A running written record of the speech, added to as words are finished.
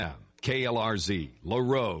KLRZ,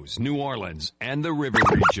 LaRose, New Orleans, and the River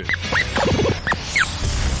Region.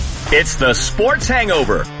 It's the Sports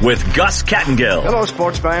Hangover with Gus Kattengill. Hello,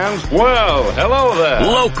 sports fans. Well, hello there.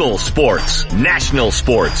 Local sports, national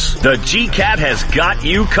sports. The GCAT has got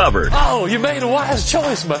you covered. Oh, you made a wise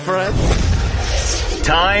choice, my friend.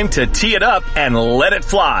 Time to tee it up and let it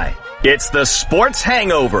fly. It's the Sports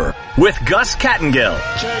Hangover with Gus Kattengill.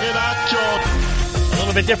 Check it out, George. A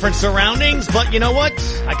little bit different surroundings, but you know what?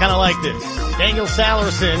 I kind of like this. Daniel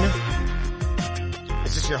Sallerson.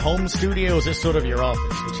 Is this your home studio? Is this sort of your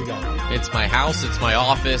office? What you got? It's my house. It's my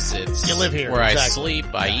office. It's you live here, where exactly. I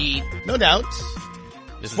sleep. I eat. No doubt.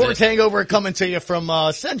 This Sports Hangover coming to you from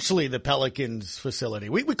essentially the Pelicans facility.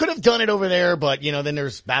 We could have done it over there, but you know, then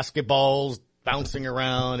there's basketballs bouncing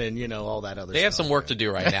around and you know all that other stuff. They have some work to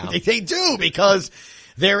do right now. They do, because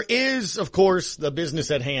there is, of course, the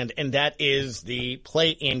business at hand, and that is the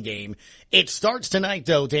play-in game. It starts tonight,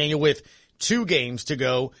 though, Daniel, with 2 games to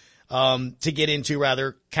go. To get into,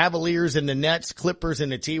 rather, Cavaliers and the Nets, Clippers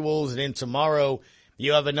and the T-Wolves, and then tomorrow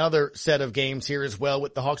you have another set of games here as well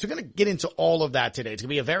with the Hawks. We're going to get into all of that today. It's going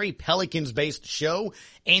to be a very Pelicans-based show.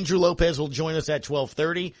 Andrew Lopez will join us at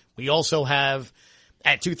 12:30. We also have,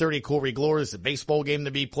 at 2:30, Corey Glores, the baseball game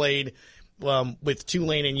to be played with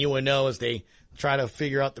Tulane and UNO as they try to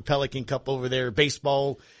figure out the Pelican Cup over there.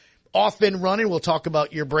 Baseball off and running. We'll talk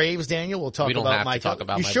about your Braves, Daniel. We'll talk we don't about have my to talk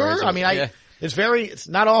about you my sure? Braves. I mean, it's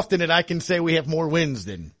not often that I can say we have more wins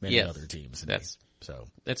than many other teams. So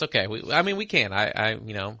it's okay. We can.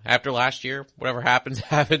 You know, after last year, whatever happens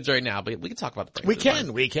right now. But we can talk about the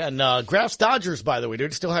Braves. We can. Graf's Dodgers, by the way, they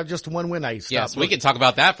still have just 1 win. Yes, we can talk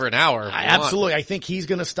about that for an hour. Absolutely. I think he's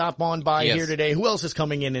going to stop on by here today. Who else is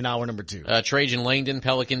coming in hour number 2? Trajan Langdon,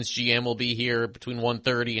 Pelicans GM, will be here between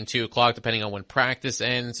 1:30 and 2 o'clock, depending on when practice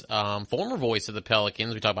ends. Former voice of the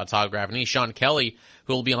Pelicans, we talk about Todd Gravany, Sean Kelly,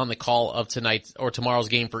 who will be on the call of tonight's or tomorrow's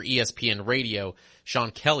game for ESPN Radio.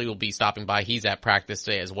 Sean Kelly will be stopping by. He's at practice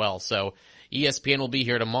today as well. So ESPN will be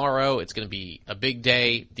here tomorrow. It's going to be a big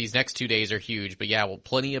day. These next 2 days are huge. But yeah,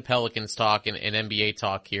 plenty of Pelicans talk and NBA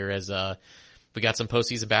talk here as we got some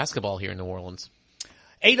postseason basketball here in New Orleans.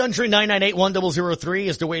 800-998-1003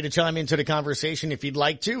 is the way to chime into the conversation if you'd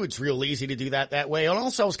like to. It's real easy to do that way. And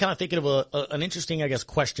also, I was kind of thinking of an interesting, I guess,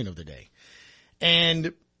 question of the day.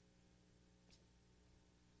 And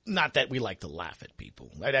not that we like to laugh at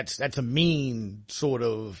people. Right? That's a mean sort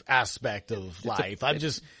of aspect of life.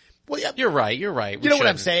 You're right. You know what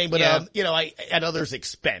I'm saying? But, you know, at others'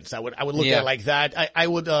 expense, I would look at it like that. I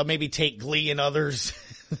would, maybe take glee in others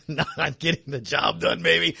not getting the job done,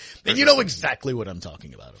 maybe. And you know exactly what I'm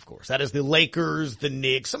talking about, of course. That is the Lakers, the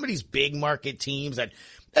Knicks, some of these big market teams that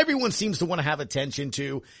everyone seems to want to have attention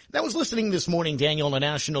to. And I was listening this morning, Daniel, on the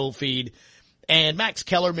national feed, and Max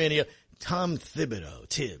Kellerman, Tom Thibodeau,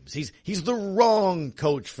 Tibbs. He's the wrong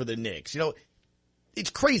coach for the Knicks. You know,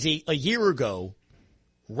 it's crazy. A year ago,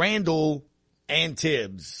 Randall and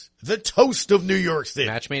Tibbs, the toast of New York City.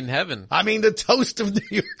 Match made in heaven. I mean, the toast of New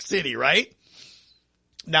York City, right?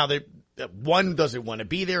 Now, one doesn't want to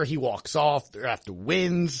be there. He walks off after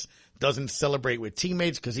wins, doesn't celebrate with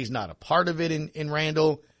teammates because he's not a part of it in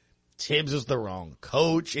Randall. Tibbs is the wrong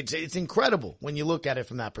coach. It's incredible when you look at it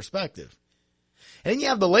from that perspective. And then you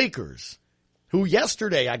have the Lakers, who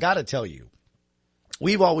yesterday, I got to tell you,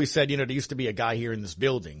 we've always said, there used to be a guy here in this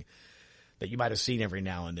building that you might have seen every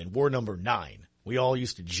now and then, war number 9. We all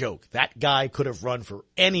used to joke. That guy could have run for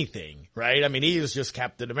anything, right? I mean, he is just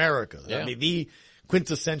Captain America. Yeah. I mean, the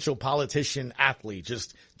quintessential politician athlete,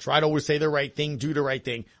 just try to always say the right thing, do the right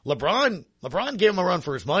thing. LeBron gave him a run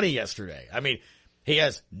for his money yesterday. I mean, he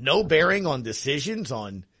has no bearing on decisions,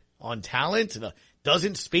 on talent.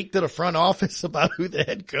 Doesn't speak to the front office about who the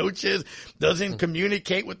head coach is, doesn't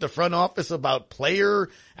communicate with the front office about player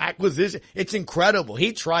acquisition. It's incredible.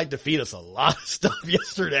 He tried to feed us a lot of stuff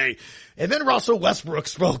yesterday. And then Russell Westbrook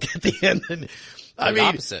spoke at the end. And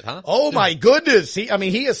opposite, huh? Oh my goodness. He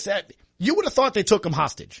has said, you would have thought they took him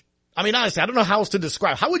hostage. I mean, honestly, I don't know how else to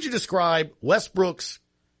describe. How would you describe Westbrook's,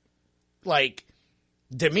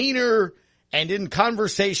 demeanor and in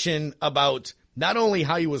conversation about not only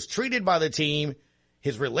how he was treated by the team,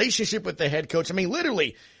 his relationship with the head coach? I mean,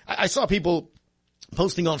 literally, I saw people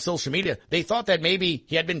posting on social media. They thought that maybe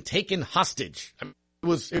he had been taken hostage. I mean,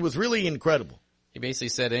 it was really incredible. He basically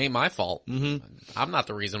said, it ain't my fault. Mm-hmm. I'm not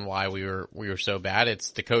the reason why we were so bad.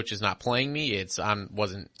 It's the coach is not playing me. It's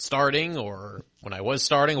wasn't starting, or when I was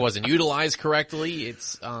starting, wasn't utilized correctly.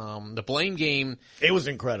 It's the blame game. It was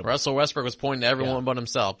incredible. Russell Westbrook was pointing to everyone but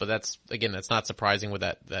himself, but that's not surprising with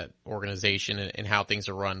that organization and how things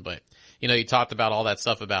are run. But you talked about all that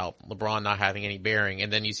stuff about LeBron not having any bearing,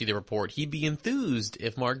 and then you see the report, he'd be enthused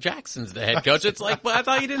if Mark Jackson's the head coach. It's like, well, I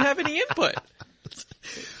thought you didn't have any input.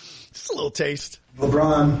 Just a little taste.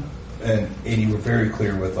 LeBron and AD were very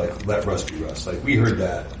clear with, let Russ be Russ. We heard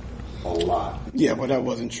that a lot. Yeah, but that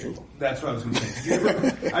wasn't true. That's what I was going to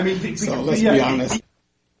say. I mean, so let's be honest.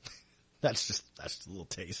 That's just a little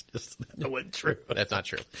taste. That wasn't true. That's not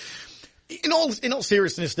true. In all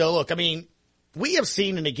seriousness, though, look, I mean, we have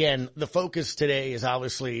seen, and again, the focus today is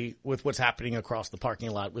obviously with what's happening across the parking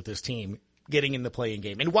lot with this team getting in the play-in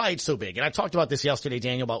game and why it's so big. And I talked about this yesterday,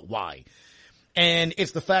 Daniel, about why. And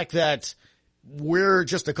it's the fact that we're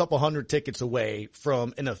just a couple hundred tickets away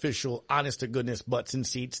from an official, honest-to-goodness, butts and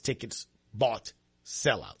seats tickets bought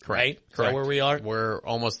sellout, right? Correct. Is that where we are? We're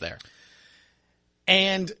almost there.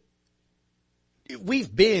 And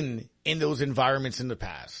we've been in those environments in the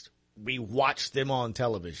past. We watched them on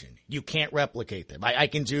television. You can't replicate them. I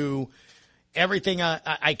can do everything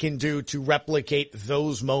I can do to replicate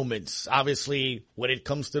those moments. Obviously, when it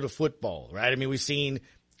comes to the football, right? I mean, we've seen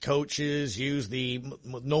coaches use the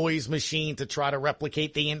noise machine to try to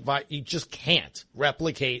replicate the invite. You just can't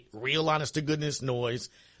replicate real honest-to-goodness noise,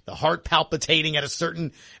 the heart palpitating at a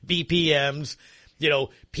certain BPMs,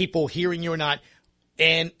 people hearing you or not.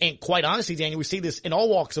 And quite honestly, Daniel, we see this in all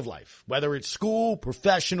walks of life, whether it's school,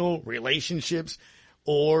 professional, relationships,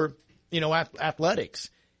 or, athletics.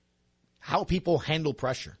 How people handle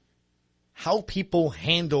pressure. How people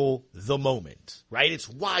handle the moment, right? It's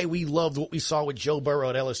why we loved what we saw with Joe Burrow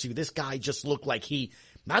at LSU. This guy just looked like he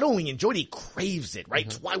not only enjoyed it, he craves it, right? Mm-hmm.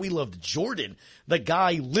 It's why we loved Jordan. The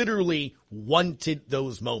guy literally wanted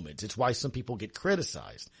those moments. It's why some people get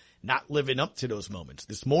criticized, not living up to those moments.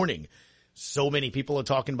 This morning, so many people are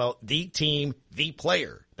talking about the team, the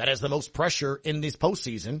player that has the most pressure in this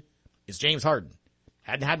postseason is James Harden.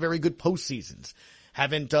 Hadn't had very good postseasons.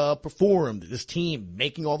 Haven't performed, this team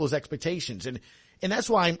making all those expectations. And that's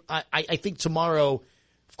why I think tomorrow,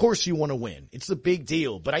 of course you want to win. It's a big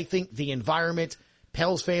deal. But I think the environment,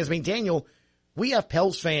 Pels fans, Daniel, we have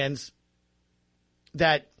Pels fans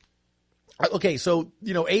that, okay, so,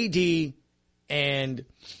 AD and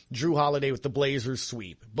Drew Holiday with the Blazers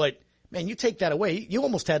sweep. But, man, you take that away, you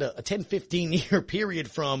almost had a 10, 15-year period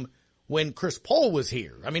from when Chris Paul was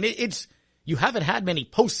here. I mean, you haven't had many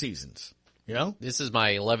postseasons. This is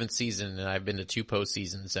my 11th season, and I've been to 2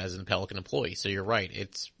 postseasons as a Pelican employee. So you're right.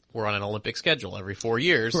 We're on an Olympic schedule every 4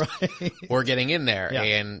 years. Right. We're getting in there. Yeah.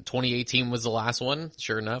 And 2018 was the last one.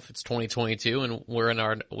 Sure enough, it's 2022, and we're in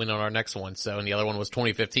our next one. So, and the other one was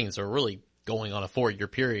 2015. So we're really going on a 4-year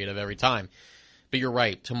period of every time. But you're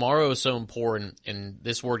right. Tomorrow is so important, and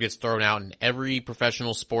this word gets thrown out in every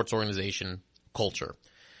professional sports organization, culture.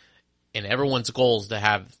 And everyone's goal is to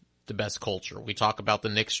have the best culture. We talk about the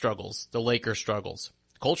Knicks struggles, the Lakers struggles.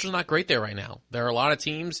 Culture's not great there right now. There are a lot of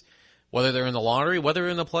teams, whether they're in the lottery, whether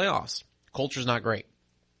they're in the playoffs, culture's not great.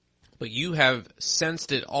 But you have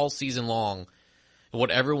sensed it all season long,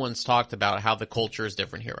 what everyone's talked about, how the culture is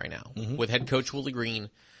different here right now. Mm-hmm. With head coach Willie Green,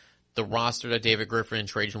 the roster that David Griffin and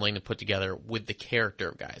Trajan Langdon have put together, with the character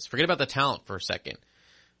of guys. Forget about the talent for a second.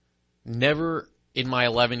 Never in my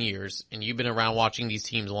 11 years, and you've been around watching these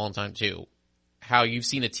teams a long time too, how you've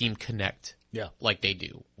seen a team connect like they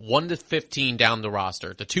do. 1 to 15 down the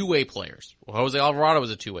roster. The two-way players. Jose Alvarado was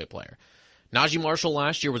a two-way player. Najee Marshall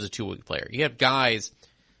last year was a two-way player. You have guys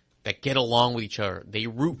that get along with each other. They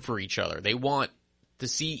root for each other. They want to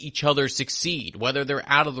see each other succeed, whether they're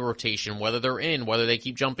out of the rotation, whether they're in, whether they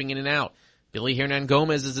keep jumping in and out. Billy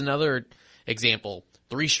Hernangomez is another example.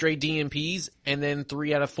 3 straight DMPs and then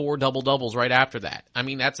 3 out of 4 double-doubles right after that. I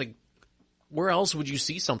mean, where else would you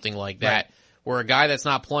see something like that? Right. Where a guy that's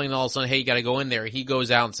not playing, all of a sudden, hey, you got to go in there. He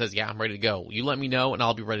goes out and says, yeah, I'm ready to go. You let me know, and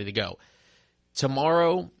I'll be ready to go.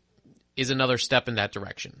 Tomorrow is another step in that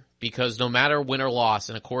direction, because no matter win or loss,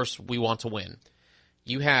 and of course we want to win,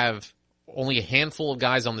 you have only a handful of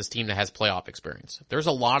guys on this team that has playoff experience. There's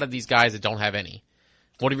a lot of these guys that don't have any.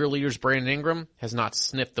 One of your leaders, Brandon Ingram, has not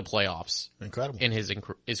sniffed the playoffs. Incredible. In his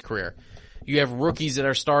career. You have rookies that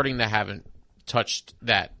are starting that haven't touched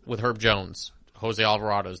that, with Herb Jones, Jose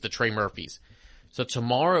Alvarado's, the Trey Murphys. So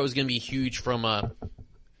tomorrow is going to be huge from a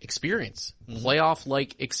experience,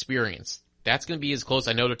 playoff-like experience. That's going to be as close.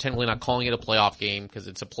 I know they're technically not calling it a playoff game because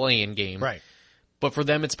it's a play-in game. Right. But for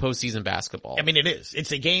them, it's postseason basketball. I mean, it is.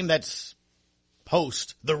 It's a game that's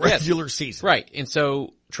post the regular season. Right. And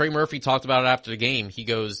so Trey Murphy talked about it after the game. He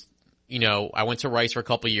goes, I went to Rice for a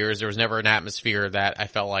couple of years. There was never an atmosphere that I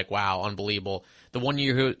felt like, wow, unbelievable. The one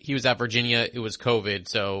year he was at Virginia, it was COVID,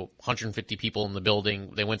 so 150 people in the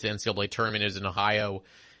building. They went to the NCAA tournament. It was in Ohio.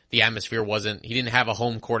 The atmosphere he didn't have a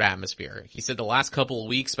home court atmosphere. He said the last couple of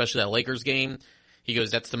weeks, especially that Lakers game, he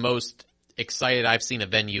goes, that's the most excited I've seen a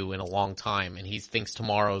venue in a long time, and he thinks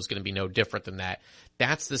tomorrow is going to be no different than that.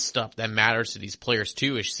 That's the stuff that matters to these players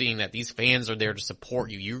too, is seeing that these fans are there to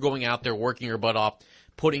support you. You're going out there working your butt off,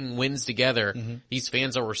 putting wins together. Mm-hmm. These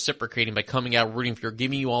fans are reciprocating by coming out rooting for you,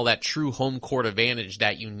 giving you all that true home court advantage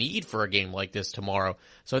that you need for a game like this tomorrow.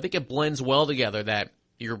 So I think it blends well together that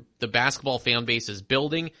the basketball fan base is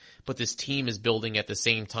building, but this team is building at the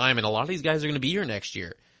same time, and a lot of these guys are going to be here next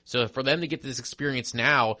year. So for them to get this experience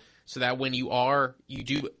now, so that when you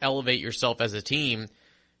do elevate yourself as a team,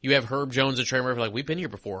 you have Herb Jones and Trey Murphy like, we've been here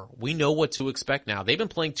before. We know what to expect now. They've been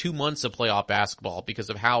playing 2 months of playoff basketball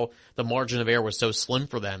because of how the margin of error was so slim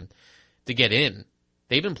for them to get in.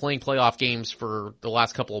 They've been playing playoff games for the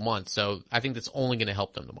last couple of months, so I think that's only going to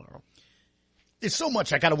help them tomorrow. There's so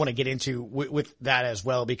much I kind of want to get into with that as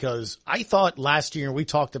well, because I thought last year, we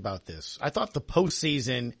talked about this, I thought the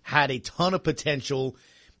postseason had a ton of potential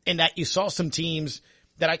in that you saw some teams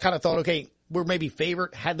that I kind of thought, okay, we're maybe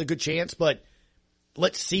favored, had the good chance, but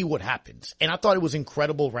let's see what happens. And I thought it was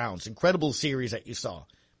incredible rounds, incredible series that you saw.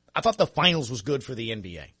 I thought the finals was good for the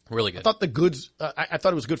NBA. Really good. I thought I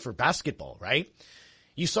thought it was good for basketball, right?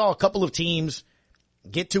 You saw a couple of teams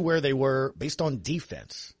get to where they were based on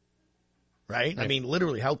defense, right? I mean,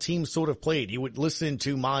 literally how teams sort of played. You would listen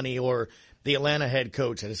to Monty or the Atlanta head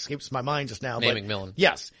coach, it escapes my mind just now. Nate McMillan.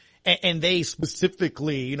 Yes. And they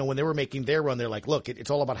specifically, when they were making their run, they're like, look,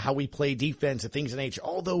 it's all about how we play defense and things of nature.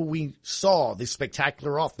 Although we saw the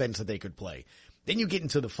spectacular offense that they could play. Then you get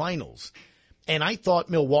into the finals. And I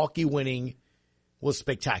thought Milwaukee winning was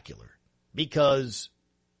spectacular because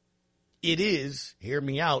it is, hear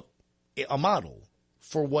me out, a model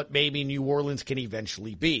for what maybe New Orleans can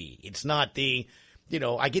eventually be. It's not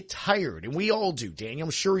I get tired, and we all do, Daniel.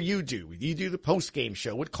 I'm sure you do. You do the post-game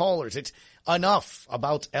show with callers. It's enough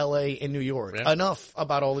about L.A. and New York. Yeah. Enough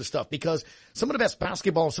about all this stuff, because some of the best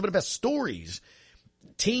basketball, some of the best stories,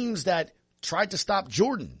 teams that tried to stop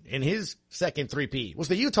Jordan in his second three-peat was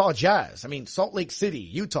the Utah Jazz. I mean, Salt Lake City,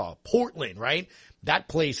 Utah, Portland, right? That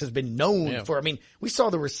place has been known for, we saw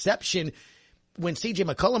the reception when C.J.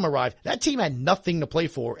 McCollum arrived. That team had nothing to play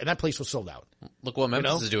for, and that place was sold out. Look what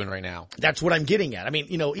Memphis is doing right now. That's what I'm getting at. I mean,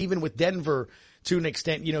 even with Denver, to an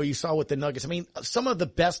extent, you saw with the Nuggets. I mean, some of the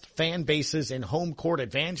best fan bases and home court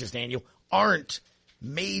advantages, Daniel, aren't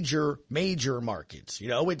major markets.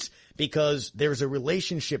 It's because there's a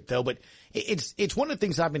relationship, though. But it's one of the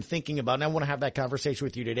things I've been thinking about, and I want to have that conversation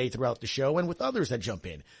with you today throughout the show and with others that jump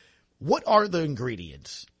in. What are the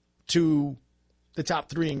ingredients to the top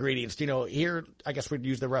 3 ingredients? Here, I guess we'd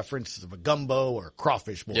use the reference of a gumbo or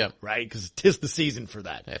crawfish boil, right? Because 'tis the season for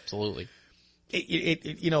that. Absolutely.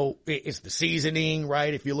 It's the seasoning,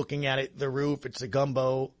 right? If you're looking at it, the roof, it's a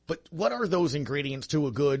gumbo. But what are those ingredients to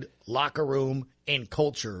a good locker room and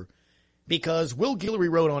culture? Because Will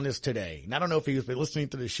Guillory wrote on this today, and I don't know if he's been listening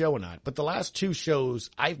to the show or not, but the last 2 shows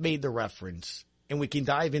I've made the reference, and we can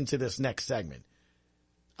dive into this next segment,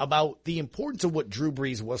 about the importance of what Drew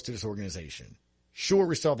Brees was to this organization. Sure,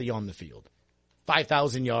 we saw the on the field.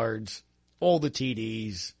 5,000 yards, all the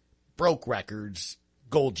TDs, broke records,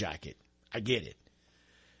 gold jacket. I get it.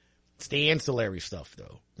 It's the ancillary stuff,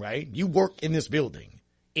 though, right? You work in this building.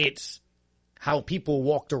 It's how people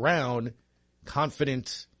walked around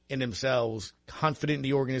confident in themselves, confident in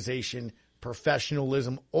the organization,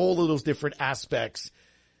 professionalism, all of those different aspects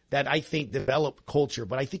that I think develop culture.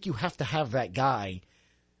 But I think you have to have that guy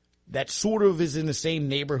that sort of is in the same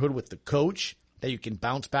neighborhood with the coach that you can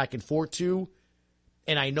bounce back and forth to.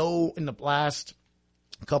 And I know in the last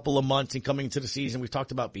couple of months and coming into the season, we've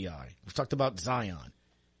talked about B.I. We've talked about Zion.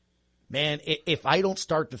 Man, if I don't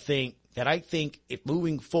start to think that I think if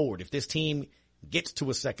moving forward, if this team gets to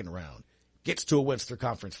a second round, gets to a Western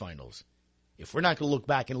Conference Finals, if we're not going to look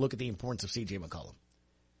back and look at the importance of C.J. McCollum.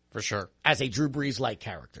 For sure. As a Drew Brees-like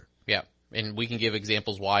character. Yeah, and we can give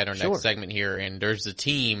examples why in our next segment here. And there's a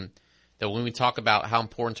team that when we talk about how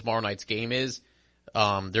important tomorrow night's game is,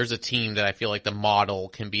 there's a team that I feel like the model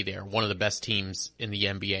can be there. One of the best teams in the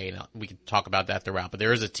NBA, and we can talk about that throughout. But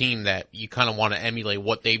there is a team that you kind of want to emulate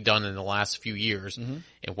what they've done in the last few years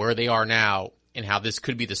and where they are now, and how this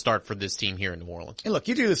could be the start for this team here in New Orleans. And look,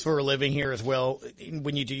 you do this for a living here as well.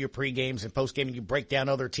 When you do your pre-games and post-game, you break down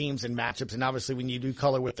other teams and matchups, and obviously when you do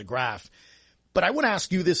color with the graph. But I want to ask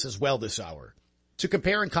you this as well this hour, to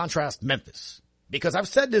compare and contrast Memphis Because I've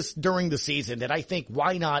said this during the season that I think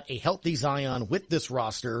why not a healthy Zion with this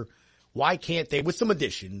roster? Why can't they, with some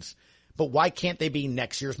additions, but why can't they be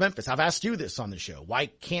next year's Memphis? I've asked you this on the show. Why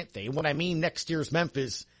can't they? When I mean next year's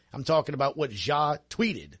Memphis, I'm talking about what Ja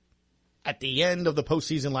tweeted at the end of the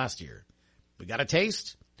postseason last year. We got a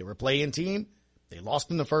taste. They were a play-in team. They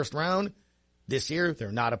lost in the first round. This year,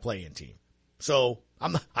 they're not a play-in team. So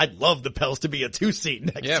I'd love the Pels to be a 2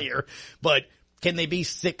 seed next year, but can they be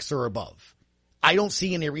 6 or above? I don't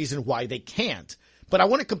see any reason why they can't, but I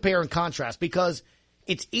want to compare and contrast because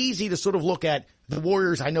it's easy to sort of look at the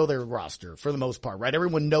Warriors. I know their roster for the most part, right?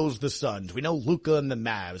 Everyone knows the Suns. We know Luka and the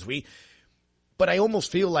Mavs. But I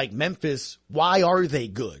almost feel like Memphis, why are they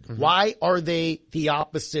good? Mm-hmm. Why are they the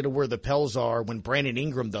opposite of where the Pels are when Brandon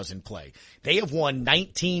Ingram doesn't play? They have won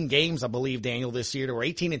 19 games, I believe, Daniel, this year. They were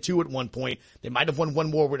 18-2 at one point. They might have won one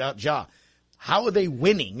more without Ja. How are they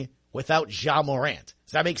winning without Ja Morant?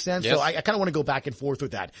 Does that make sense? Yes. So I kind of want to go back and forth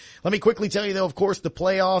with that. Let me quickly tell you, though, of course, the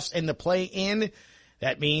playoffs and the play-in,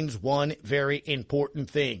 that means one very important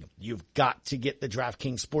thing. You've got to get the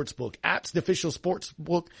DraftKings Sportsbook app's the official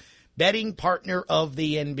sportsbook betting partner of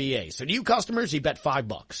the NBA. So new customers, you bet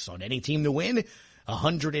 $5 on any team to win,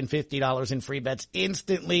 $150 in free bets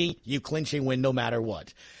instantly. You clinch a win no matter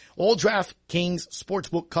what. All DraftKings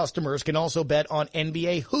Sportsbook customers can also bet on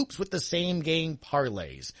NBA hoops with the same game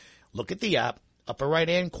parlays. Look at the app. Upper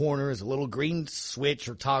right-hand corner is a little green switch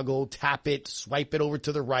or toggle. Tap it, swipe it over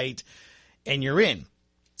to the right, and you're in.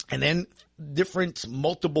 And then different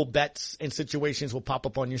multiple bets and situations will pop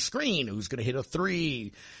up on your screen. Who's going to hit a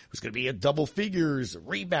 3? Who's going to be a double figures,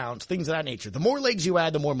 rebounds, things of that nature. The more legs you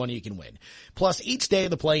add, the more money you can win. Plus, each day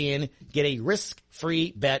of the play-in, get a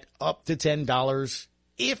risk-free bet up to $10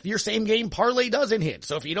 if your same-game parlay doesn't hit.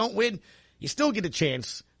 So if you don't win, you still get a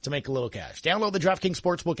chance to make a little cash. Download the DraftKings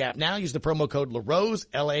Sportsbook app now. Use the promo code LaRose,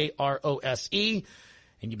 LAROSE,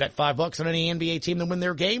 and you bet $5 on any NBA team to win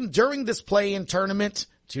their game during this play-in tournament.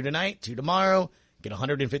 2 tonight, 2 tomorrow. Get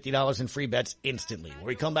 $150 in free bets instantly. When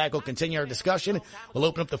we come back, we'll continue our discussion. We'll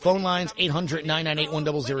open up the phone lines,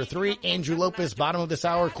 800-998-1003. Andrew Lopez, bottom of this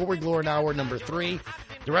hour. Corey Glorin, hour number 3.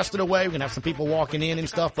 The rest of the way, we're going to have some people walking in and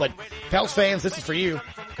stuff. But Pels fans, this is for you.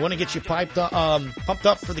 We want to get you pumped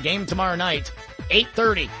up for the game tomorrow night.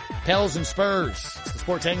 8:30, Pels and Spurs. It's the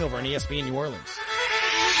Sports Hangover on ESPN New Orleans.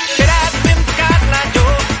 I've been forgotten, I do.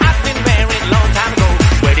 I've been married a long time ago.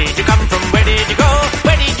 Where did you come from? Where did you go?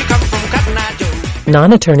 Where did you come from, Cotton Eye Joe?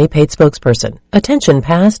 Non-attorney paid spokesperson. Attention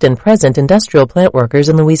past and present industrial plant workers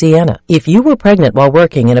in Louisiana. If you were pregnant while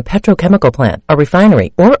working in a petrochemical plant, a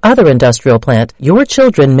refinery, or other industrial plant, your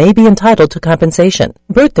children may be entitled to compensation.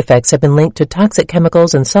 Birth defects have been linked to toxic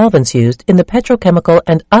chemicals and solvents used in the petrochemical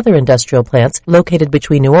and other industrial plants located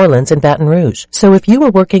between New Orleans and Baton Rouge. So if you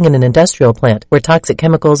were working in an industrial plant where toxic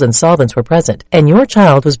chemicals and solvents were present, and your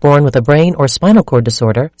child was born with a brain or spinal cord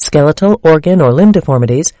disorder, skeletal, organ, or limb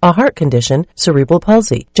deformities, a heart condition, cerebral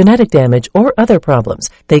palsy, genetic damage, or other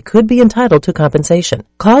problems, they could be entitled to compensation.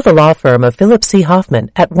 Call the law firm of Philip C.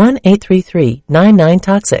 Hoffman at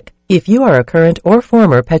 1-833-99-TOXIC. If you are a current or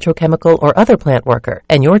former petrochemical or other plant worker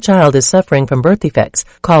and your child is suffering from birth defects,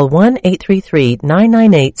 call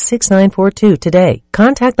 1-833-998-6942 today.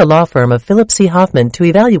 Contact the law firm of Philip C. Hoffman to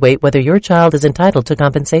evaluate whether your child is entitled to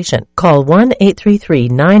compensation. Call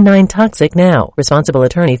 1-833-99-TOXIC now. Responsible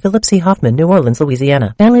attorney Philip C. Hoffman, New Orleans,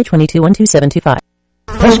 Louisiana. Family 22-12725.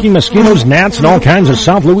 Pesky mosquitoes, gnats, and all kinds of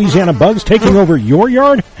South Louisiana bugs taking over your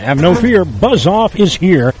yard? Have no fear. Buzz Off is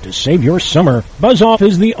here to save your summer. Buzz Off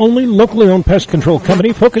is the only locally owned pest control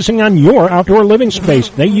company focusing on your outdoor living space.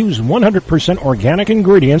 They use 100% organic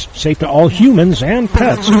ingredients, safe to all humans and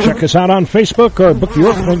pets. Check us out on Facebook or book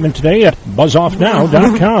your appointment today at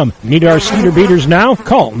buzzoffnow.com. Need our skeeter beaters now?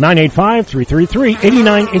 Call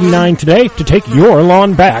 985-333-8989 today to take your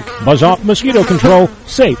lawn back. Buzz Off Mosquito Control.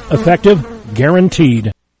 Safe, effective,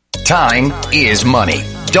 guaranteed. Time is money.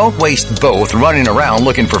 Don't waste both running around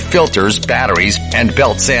looking for filters, batteries, and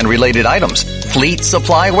belt sand related items. Fleet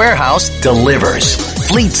Supply Warehouse delivers.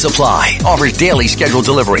 Fleet Supply offers daily scheduled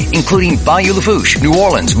delivery, including Bayou Lafourche, New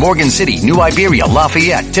Orleans, Morgan City, New Iberia,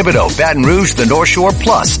 Lafayette, Thibodaux, Baton Rouge, the North Shore,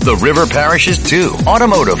 plus the river parishes too.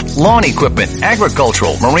 Automotive, lawn equipment,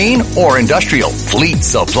 agricultural, marine, or industrial. Fleet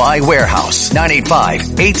Supply Warehouse,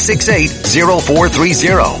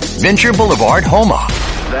 985-868-0430. Venture Boulevard, Homa.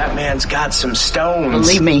 That man's got some stones.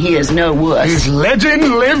 Believe me, he is no wuss. His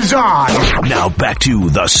legend lives on. Now back to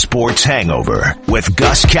the Sports Hangover with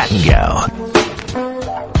Gus Kattengell.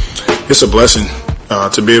 It's a blessing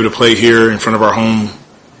to be able to play here in front of our home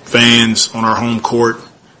fans on our home court,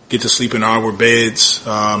 get to sleep in our beds,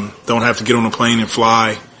 don't have to get on a plane and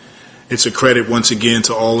fly, it's a credit once again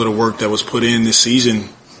to all of the work that was put in this season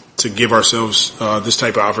to give ourselves this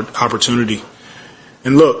type of opportunity.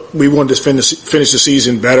 And look, we wanted to finish the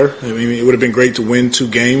season better. I mean, it would have been great to win 2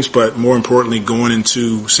 games, but more importantly, going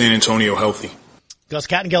into San Antonio healthy. Gus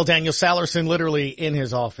Kattengell, Daniel Sallerson, literally in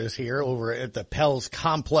his office here over at the Pels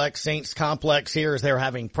Complex, Saints Complex here as they're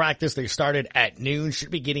having practice. They started at noon, should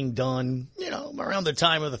be getting done, around the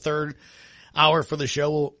time of the third hour for the show.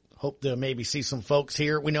 We'll hope to maybe see some folks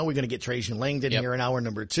here. We know we're going to get Trajan Langdon here in hour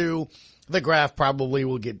number 2. The Graph probably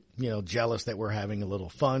will get, jealous that we're having a little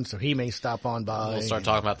fun, so he may stop on by. We'll start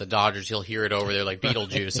talking about the Dodgers. He'll hear it over there like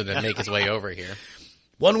Beetlejuice and then make his way over here.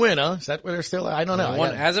 1 win, huh? Is that where they're still? I don't know.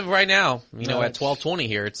 As of right now, at 12:20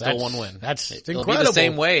 here, it's still 1 win. That's It'll incredible. Be the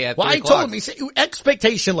same way at 3 I o'clock. told him,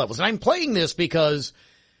 expectation levels, and I'm playing this because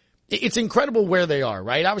it's incredible where they are,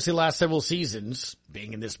 right? Obviously, last several seasons,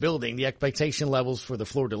 being in this building, the expectation levels for the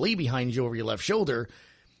fleur-de-lis behind you over your left shoulder,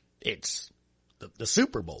 it's the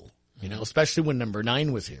Super Bowl, especially when number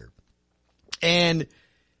 9 was here. And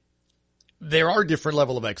there are different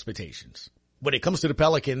level of expectations. When it comes to the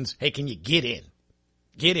Pelicans, hey, can you get in?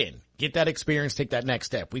 Get in. Get that experience, take that next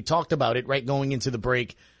step. We talked about it, right, going into the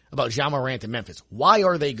break about Ja Morant and Memphis. Why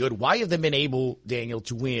are they good? Why have they been able, Daniel,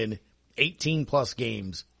 to win 18-plus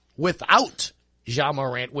games without Ja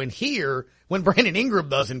Morant when Brandon Ingram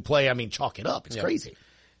doesn't play, chalk it up. It's crazy.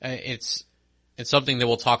 It's something that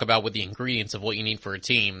we'll talk about with the ingredients of what you need for a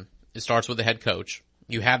team. It starts with the head coach.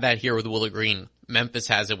 You have that here with Willie Green. Memphis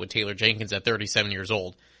has it with Taylor Jenkins at 37 years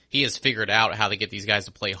old. He has figured out how to get these guys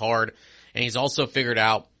to play hard, and he's also figured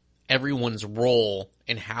out everyone's role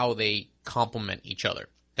and how they complement each other.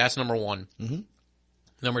 That's number 1. Mm-hmm.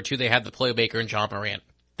 Number 2, they have the playmaker in Ja Morant.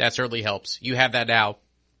 That certainly helps. You have that now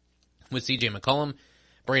with C.J. McCollum,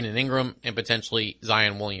 Brandon Ingram, and potentially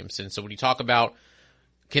Zion Williamson. So when you talk about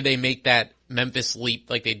can they make that Memphis leap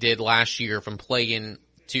like they did last year from play-in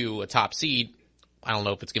to a top seed, I don't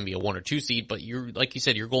know if it's going to be a 1 or 2 seed, but like you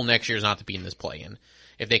said, your goal next year is not to be in this play-in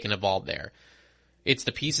if they can evolve there. It's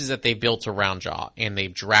the pieces that they built around Ja, and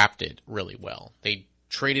they've drafted really well. They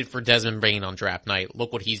traded for Desmond Bane on draft night.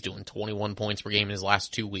 Look what he's doing, 21 points per game in his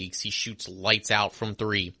last 2 weeks. He shoots lights out from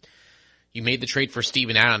 3. You made the trade for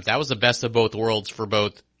Steven Adams. That was the best of both worlds for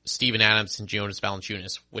both Steven Adams and Jonas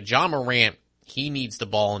Valanciunas. With Ja Morant, he needs the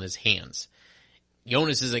ball in his hands.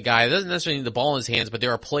 Jonas is a guy that doesn't necessarily need the ball in his hands, but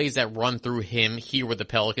there are plays that run through him here with the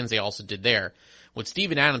Pelicans. They also did there. With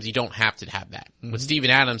Steven Adams, you don't have to have that. Mm-hmm. With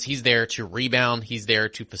Steven Adams, he's there to rebound. He's there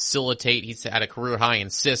to facilitate. He's at a career high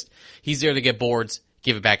assist. He's there to get boards,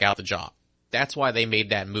 give it back out to Ja. That's why they made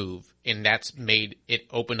that move, and that's made it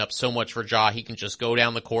open up so much for Ja. He can just go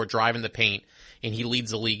down the court, drive in the paint, and he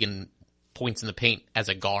leads the league in points in the paint as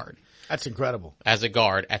a guard. That's incredible. As a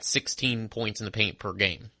guard at 16 points in the paint per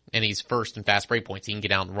game. And he's first in fast break points. He can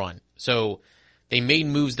get out and run. So they made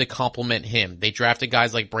moves that complement him. They drafted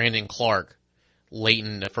guys like Brandon Clark late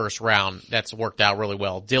in the first round. That's worked out really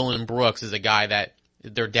well. Dylan Brooks is a guy that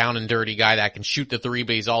they're down and dirty guy that can shoot the 3,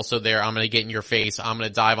 but he's also there. I'm going to get in your face. I'm going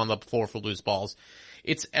to dive on the floor for loose balls.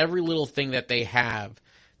 It's every little thing that they have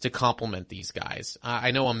to complement these guys.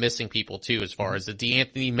 I know I'm missing people too as far as the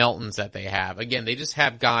DeAnthony Meltons that they have. Again, they just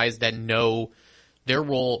have guys that know their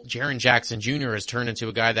role. Jaren Jackson Jr. has turned into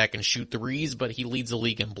a guy that can shoot 3s, but he leads the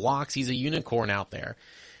league in blocks. He's a unicorn out there.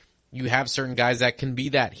 You have certain guys that can be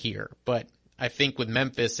that here, but I think with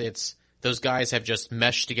Memphis, it's those guys have just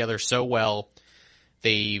meshed together so well.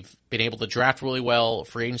 They've been able to draft really well.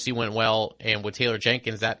 Free agency went well. And with Taylor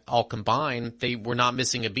Jenkins, that all combined, they were not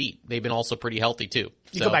missing a beat. They've been also pretty healthy too.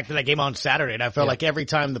 You go back to that game on Saturday, and I felt like every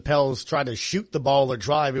time the Pels tried to shoot the ball or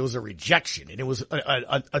drive, it was a rejection, and it was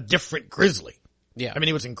a different Grizzly. Yeah. I mean,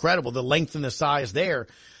 it was incredible, the length and the size there.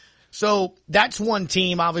 So that's one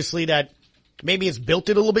team, obviously, that maybe has built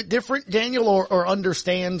it a little bit different, Daniel, or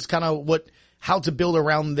understands kind of how to build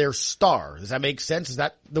around their star. Does that make sense? Is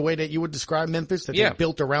that the way that you would describe Memphis? That they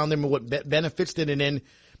built around them and what benefits did it in?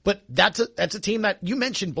 But that's a team that you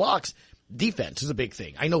mentioned blocks. Defense is a big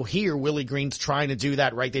thing. I know here Willie Green's trying to do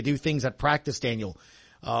that, right? They do things at practice, Daniel.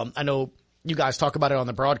 I know you guys talk about it on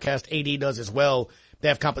the broadcast. AD does as well. They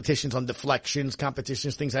have competitions on deflections,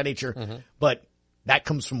 competitions, things of that nature. Mm-hmm. But that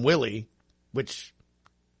comes from Willie, which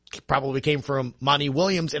probably came from Monty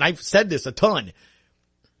Williams. And I've said this a ton.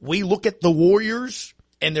 We look at the Warriors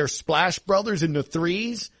and their Splash Brothers in the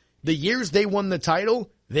 3s. The years they won the title,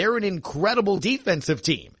 they're an incredible defensive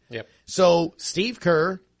team. Yep. So Steve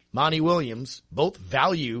Kerr, Monty Williams, both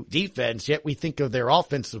value defense, yet we think of their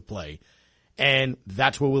offensive play. And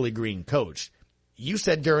that's where Willie Green coached. You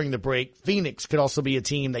said during the break, Phoenix could also be a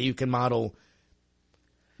team that you can model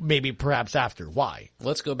maybe perhaps after. Why?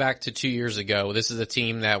 Let's go back to 2 years ago. This is a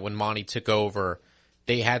team that when Monty took over,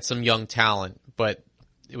 they had some young talent, but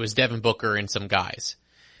it was Devin Booker and some guys.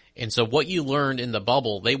 And so what you learned in the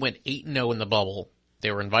bubble, they went 8-0 in the bubble.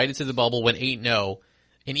 They were invited to the bubble, went 8-0.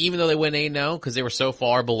 And even though they went 8-0 because they were so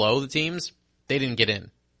far below the teams, they didn't get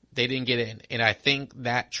in. They didn't get in. And I think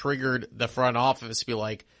that triggered the front office to be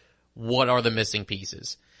like, what are the missing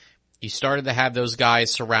pieces? You started to have those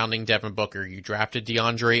guys surrounding Devin Booker. You drafted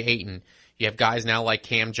DeAndre Ayton. You have guys now like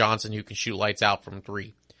Cam Johnson who can shoot lights out from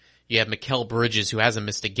three. You have Mikal Bridges, who hasn't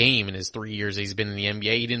missed a game in his 3 years he's been in the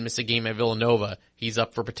NBA. He didn't miss a game at Villanova. He's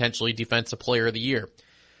up for potentially Defensive Player of the Year.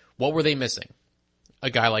 What were they missing? A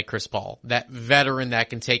guy like Chris Paul, that veteran that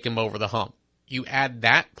can take him over the hump. You add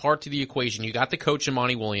that part to the equation. You got the coach in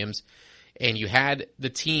Monty Williams, and you had the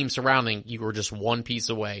team surrounding. You were just one piece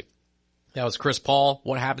away. That was Chris Paul.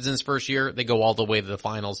 What happens in his first year? They go all the way to the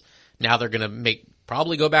finals. Now they're going to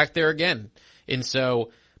probably go back there again. And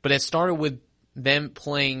so, but it started with them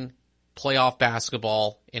playing playoff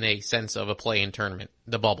basketball in a sense of a play-in tournament,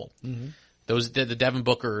 the bubble. Mm-hmm. Those, the Devin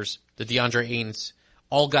Bookers, the DeAndre Aytons,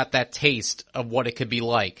 all got that taste of what it could be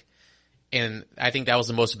like. And I think that was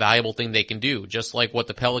the most valuable thing they can do. Just like what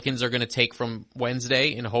the Pelicans are going to take from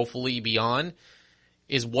Wednesday and hopefully beyond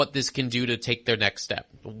is what this can do to take their next step.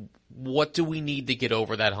 What do we need to get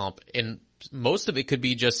over that hump? And most of it could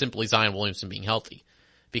be just simply Zion Williamson being healthy.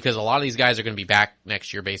 Because a lot of these guys are going to be back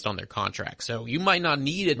next year based on their contract. So you might not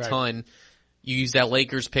need a ton. You use that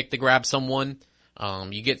Lakers pick to grab someone.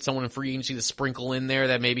 You get someone in free agency to sprinkle in there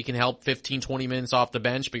that maybe can help 15, 20 minutes off the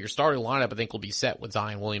bench. But your starting lineup, I think, will be set with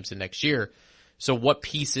Zion Williamson next year. So what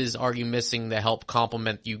pieces are you missing to help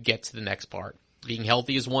complement you get to the next part? Being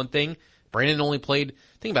healthy is one thing. Brandon only played,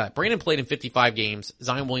 think about it, Brandon played in 55 games.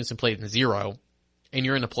 Zion Williamson played in 0. And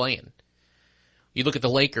you're in the play-in. You look at the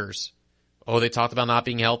Lakers. Oh, they talked about not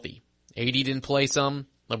being healthy. AD didn't play some.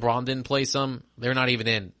 LeBron didn't play some. They're not even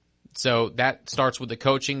in. So that starts with the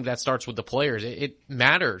coaching. That starts with the players. It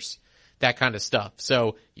matters, that kind of stuff.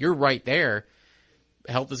 So you're right there.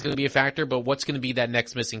 Health is going to be a factor, but what's going to be that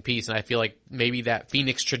next missing piece? And I feel like maybe that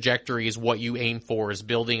Phoenix trajectory is what you aim for, is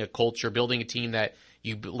building a culture, building a team that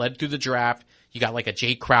you led through the draft. You got like a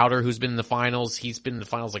Jay Crowder who's been in the finals. He's been in the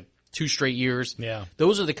finals like 2 straight years. Yeah.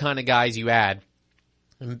 Those are the kind of guys you add.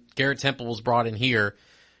 And Garrett Temple was brought in here.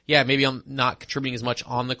 Yeah, maybe I'm not contributing as much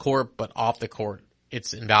on the court, but off the court,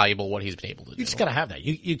 it's invaluable what he's been able to do. You just got to have that.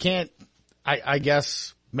 You can't, I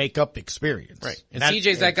guess, make up experience. Right. And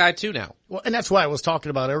CJ's that guy too now. Well, and that's why I was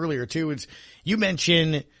talking about earlier too. It's, you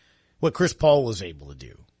mentioned what Chris Paul was able to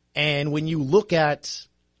do. And when you look at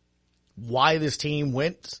why this team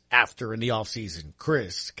went after in the offseason,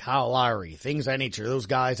 Chris, Kyle Lowry, things of that nature, those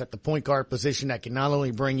guys at the point guard position that can not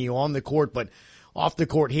only bring you on the court, but off the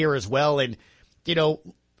court here as well. And, you know,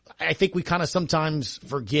 I think we kind of sometimes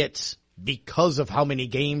forget because of how many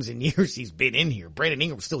games and years he's been in here. Brandon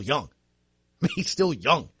Ingram's still young. He's still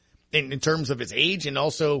young in terms of his age, and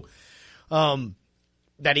also,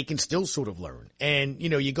 that he can still sort of learn. And, you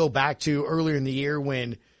know, you go back to earlier in the year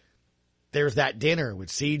when there's that dinner with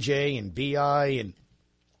CJ and BI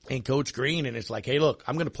and Coach Green, and it's like, hey, look,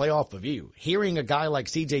 I'm going to play off of you. Hearing a guy like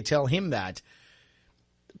CJ tell him that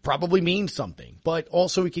probably means something, but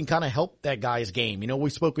also he can kind of help that guy's game. You know,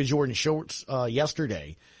 we spoke with Jordan Schultz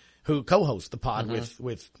yesterday, who co-hosts the pod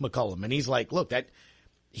with McCollum, and he's like, look, that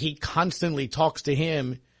he constantly talks to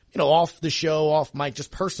him, you know, off the show, off mic,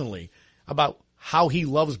 just personally, about how he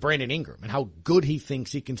loves Brandon Ingram and how good he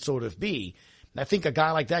thinks he can sort of be. And I think a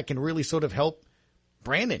guy like that can really sort of help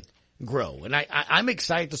Brandon grow. And I'm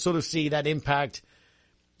excited to sort of see that impact,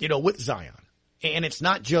 you know, with Zion. And it's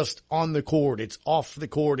not just on the court, it's off the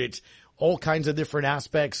court, it's all kinds of different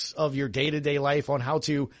aspects of your day-to-day life on how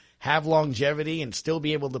to have longevity and still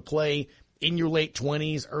be able to play in your late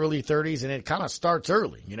 20s, early 30s, and it kind of starts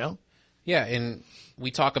early, you know? Yeah, and we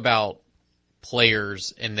talk about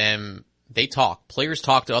players and then they talk. Players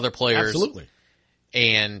talk to other players. Absolutely.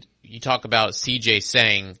 And you talk about CJ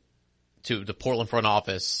saying to the Portland front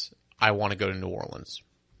office, I want to go to New Orleans.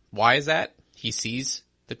 Why is that? He sees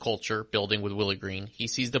the culture building with Willie Green. He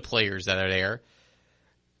sees the players that are there.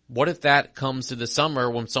 What if that comes to the summer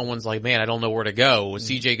when someone's like, man, I don't know where to go? When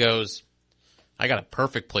CJ goes, I got a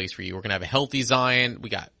perfect place for you. We're going to have a healthy Zion. We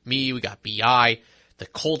got me. We got BI. The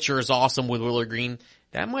culture is awesome with Willie Green.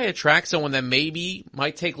 That might attract someone that maybe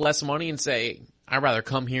might take less money and say, I'd rather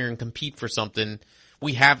come here and compete for something.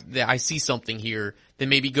 I see something here, than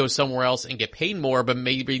maybe go somewhere else and get paid more, but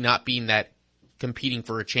maybe not being that competing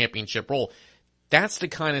for a championship role. That's the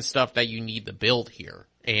kind of stuff that you need to build here.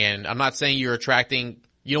 And I'm not saying you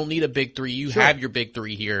don't need a big three. You have your big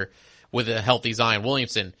three here with a healthy Zion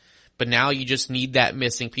Williamson. But now you just need that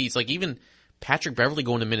missing piece. Like even Patrick Beverley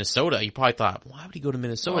going to Minnesota, you probably thought, why would he go to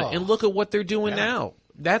Minnesota? And look at what they're doing now.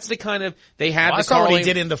 That's the kind of, they had I saw what he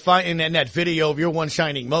did in that video of Your One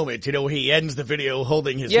Shining Moment. You know, he ends the video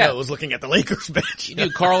holding his nose, looking at the Lakers bench. You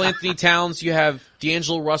do Karl Anthony Towns, you have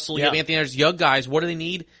D'Angelo Russell, you have Anthony Edwards, young guys. What do they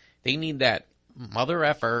need? They need that mother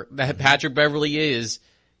effer that Patrick Beverley is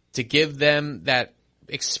to give them that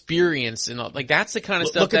experience. And like, that's the kind of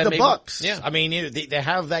stuff look that at the Bucks. Yeah. I mean, they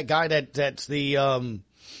have that guy that's the,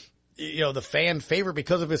 the fan favorite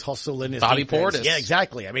because of his hustle and his Bobby defense. Portis. Yeah,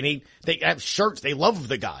 exactly. I mean, they have shirts. They love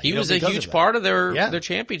the guy. He was a huge part of their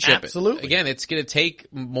championship. Absolutely. Again, it's going to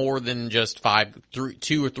take more than just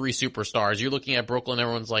 2 or 3 superstars. You're looking at Brooklyn,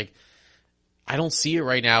 everyone's like, I don't see it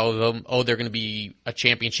right now. They're going to be a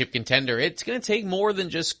championship contender. It's going to take more than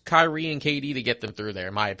just Kyrie and KD to get them through there,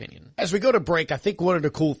 in my opinion. As we go to break, I think one of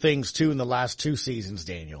the cool things, too, in the last 2 seasons,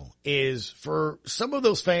 Daniel, is for some of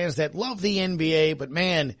those fans that love the NBA, but,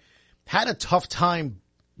 man, had a tough time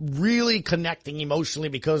really connecting emotionally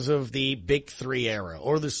because of the Big 3 era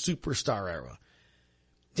or the superstar era.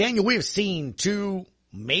 Daniel, we have seen 2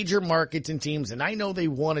 major markets and teams, and I know they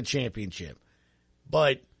won a championship,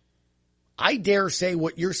 but I dare say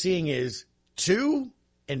what you're seeing is 2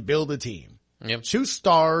 and build a team. Yep. 2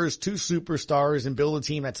 stars, 2 superstars, and build a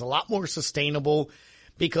team that's a lot more sustainable,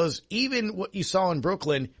 because even what you saw in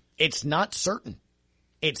Brooklyn, it's not certain.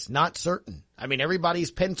 It's not certain. I mean,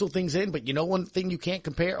 everybody's penciled things in, but you know one thing you can't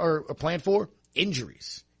compare or plan for?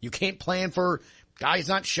 Injuries. You can't plan for guys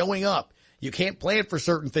not showing up. You can't plan for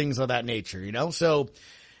certain things of that nature, you know? So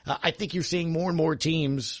I think you're seeing more and more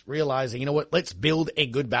teams realizing, you know what, let's build a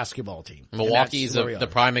good basketball team. Milwaukee's the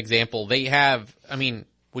prime example. They have, I mean,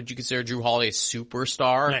 would you consider Drew Holiday a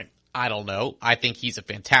superstar? Right. I don't know. I think he's a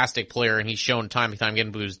fantastic player, and he's shown time and time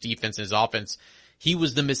again with his defense and his offense. He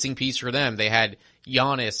was the missing piece for them. They had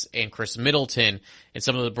Giannis and Chris Middleton and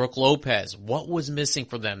some of the Brook Lopez. What was missing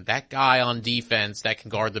for them? That guy on defense that can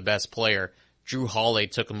guard the best player. Drew Holiday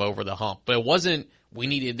took him over the hump. But it wasn't, we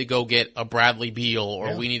needed to go get a Bradley Beal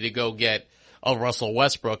or we need to go get a Russell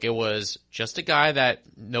Westbrook. It was just a guy that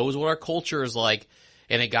knows what our culture is like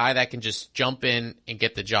and a guy that can just jump in and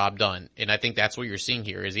get the job done. And I think that's what you're seeing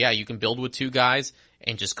here is, you can build with 2 guys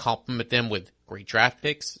and just complement them with great draft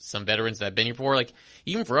picks, some veterans that have been here before. Like,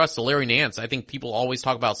 even for us, Larry Nance, I think people always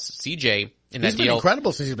talk about CJ in that deal. He's been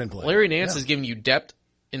incredible since he's been playing. Larry Nance has given you depth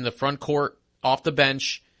in the front court, off the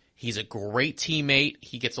bench. He's a great teammate.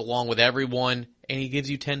 He gets along with everyone, and he gives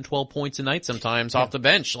you 10, 12 points a night sometimes off the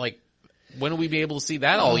bench. Like, when will we be able to see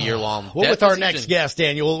that all year long? Well, with our next guest,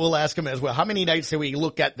 Daniel, we'll ask him as well. How many nights do we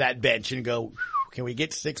look at that bench and go, can we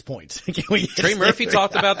get 6 points? Trey Murphy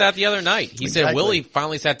talked about that the other night. He said Willie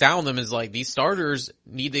finally sat down with them and is like, these starters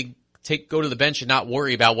need to go to the bench and not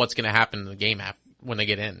worry about what's going to happen in the game when they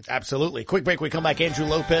get in. Absolutely. Quick break. We come back. Andrew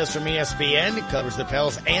Lopez from ESPN covers the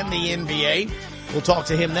Pels and the NBA. We'll talk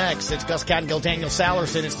to him next. It's Gus Kattengell, Daniel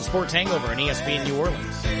Sallerson. It's the Sports Hangover on ESPN New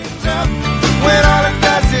Orleans. When all it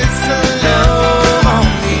does is love on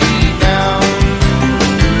me now.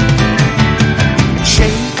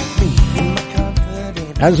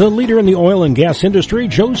 As a leader in the oil and gas industry,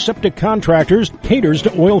 Joe's Septic Contractors caters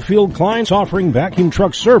to oil field clients offering vacuum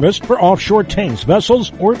truck service for offshore tanks,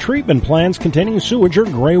 vessels, or treatment plants containing sewage or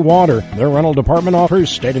gray water. Their rental department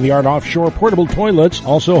offers state-of-the-art offshore portable toilets,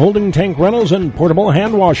 also holding tank rentals and portable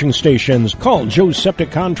hand washing stations. Call Joe's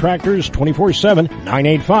Septic Contractors 24/7,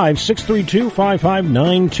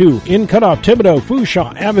 985-632-5592 in Cutoff, Thibodaux,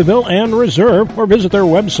 Foucha, Abbeville, and Reserve, or visit their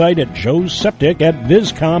website at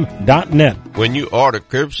joeseptic@viscom.net. When you order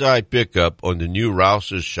curbside pickup on the new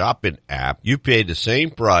Rouse's shopping app, you pay the same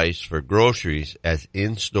price for groceries as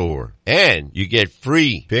in-store. And you get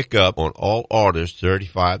free pickup on all orders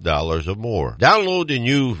 $35 or more. Download the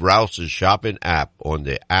new Rouse's shopping app on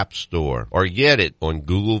the App Store or get it on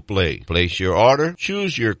Google Play. Place your order,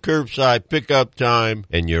 choose your curbside pickup time,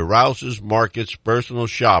 and your Rouse's Markets personal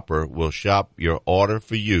shopper will shop your order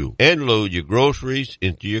for you and load your groceries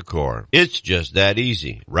into your car. It's just that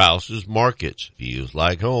easy. Rouse's Markets feels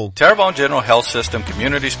like home. Terrebonne General Health System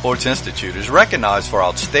Community Sports Institute is recognized for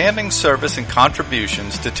outstanding service and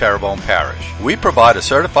contributions to Terrebonne Parish. We provide a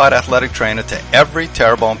certified athletic trainer to every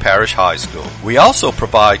Terrebonne Parish high school. We also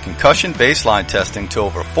provide concussion baseline testing to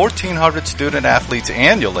over 1,400 student athletes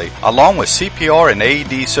annually, along with CPR and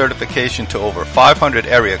AED certification to over 500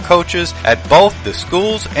 area coaches at both the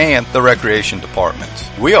schools and the recreation departments.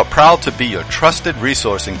 We are proud to be your trusted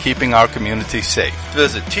resource in keeping our community safe.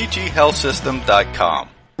 Visit tghealthsystem.com.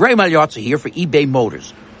 Ray Magliozzi here for eBay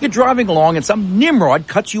Motors. You're driving along and some nimrod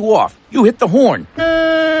cuts you off. You hit the horn.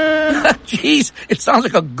 Jeez, it sounds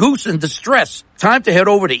like a goose in distress. Time to head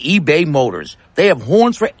over to eBay Motors. They have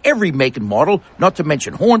horns for every make and model, not to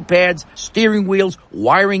mention horn pads, steering wheels,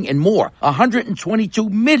 wiring, and more. 122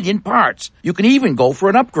 million parts. You can even go for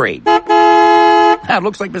an upgrade. It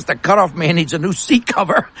looks like Mr. Cutoff Man needs a new seat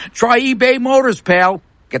cover. Try eBay Motors, pal.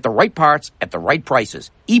 Get the right parts at the right prices.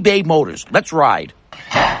 eBay Motors. Let's ride.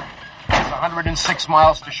 It's 106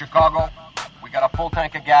 miles to Chicago. We got a full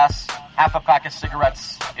tank of gas, half a pack of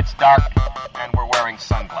cigarettes. It's dark, and we're wearing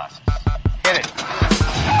sunglasses. Hit it.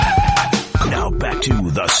 Now back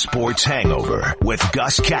to the Sports Hangover with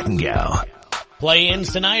Gus Kattengell.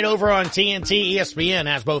 Play-ins tonight over on TNT. ESPN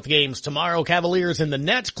has both games tomorrow. Cavaliers and the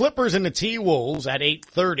Nets, Clippers and the T-Wolves at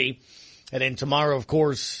 8:30. And then tomorrow, of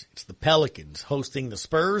course, it's the Pelicans hosting the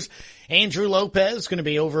Spurs. Andrew Lopez is going to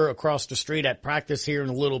be over across the street at practice here in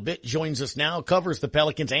a little bit. Joins us now, covers the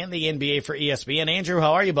Pelicans and the NBA for ESPN. Andrew,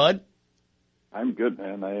 how are you, bud? I'm good,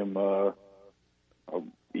 man. I am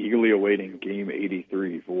eagerly awaiting Game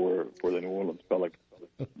 83 for the New Orleans Pelicans.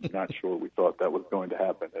 Not sure we thought that was going to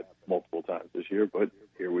happen at multiple times this year, but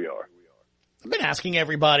here we are. I've been asking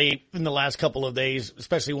everybody in the last couple of days,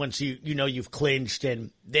 especially once you know you've clinched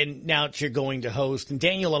and then now that you're going to host. And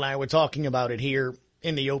Daniel and I were talking about it here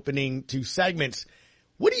in the opening two segments.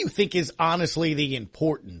 What do you think is honestly the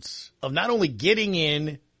importance of not only getting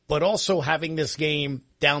in, but also having this game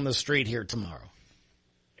down the street here tomorrow?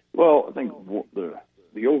 Well, I think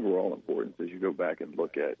the overall importance is you go back and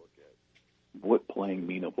look at what playing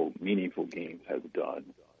meaningful games has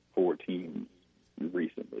done for teams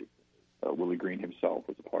recently. Willie Green himself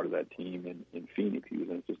was a part of that team in Phoenix. He was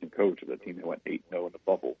an assistant coach of that team that went 8-0 in the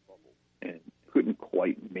bubble and couldn't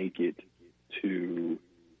quite make it into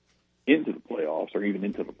the playoffs or even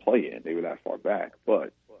into the play-in. They were that far back.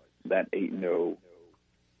 But that 8-0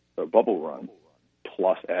 bubble run,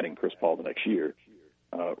 plus adding Chris Paul the next year,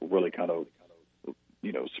 really kind of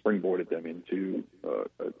springboarded them into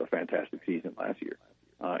a fantastic season last year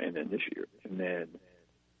and then this year. And then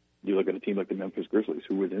you look at a team like the Memphis Grizzlies,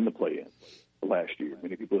 who was in the play-in last year.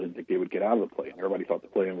 Many people didn't think they would get out of the play-in. Everybody thought the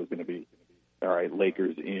play-in was going to be, all right,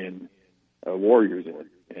 Lakers in, Warriors in.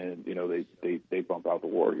 And, they bump out the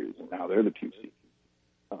Warriors, and now they're the 2 seed.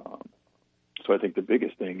 So I think the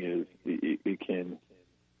biggest thing is it can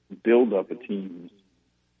build up a team's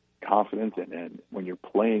confidence, and when you're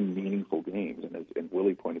playing meaningful games, and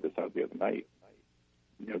Willie pointed this out the other night,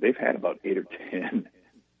 they've had about 8 or 10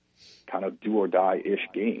 kind of do-or-die-ish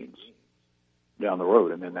games down the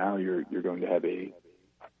road, and then now you're going to have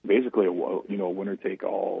basically a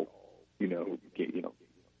winner-take-all,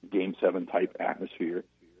 Game 7 type atmosphere.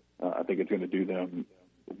 I think it's going to do them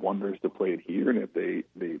wonders to play it here, and if they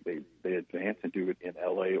advance and do it in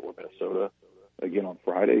LA or Minnesota again on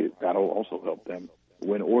Friday, that'll also help them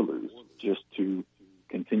win or lose, just to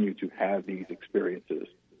continue to have these experiences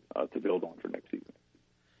to build on for next season.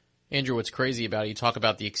 Andrew, what's crazy about it, you talk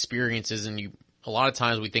about the experiences, and a lot of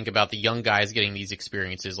times we think about the young guys getting these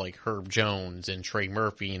experiences like Herb Jones and Trey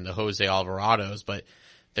Murphy and the Jose Alvarados, but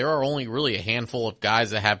there are only really a handful of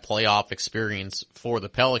guys that have playoff experience for the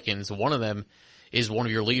Pelicans. One of them is one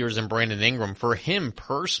of your leaders in Brandon Ingram. For him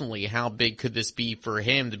personally, how big could this be for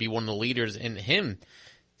him to be one of the leaders and him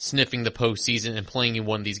sniffing the postseason and playing in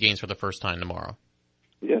one of these games for the first time tomorrow?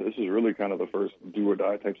 Yeah, this is really kind of the first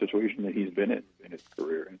do-or-die type situation that he's been in his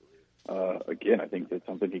career. And again, I think that's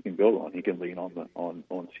something he can build on. He can lean on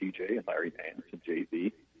CJ and Larry Nance and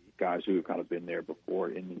JV, guys who have kind of been there before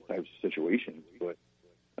in these types of situations. But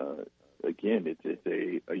again, it's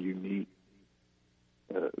a unique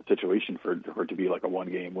situation for it to be like a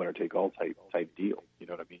one-game winner-take-all type deal. You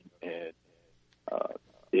know what I mean? And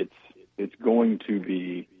it's going to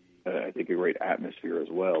be, I think, a great atmosphere as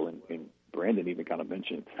well. And Brandon even kind of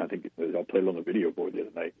mentioned, I think I played it on the video board the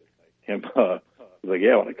other night. Him was like,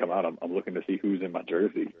 yeah, when I come out, I'm looking to see who's in my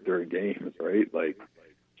jersey during games, right? Like,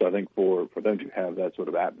 so I think for them to have that sort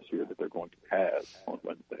of atmosphere that they're going to have on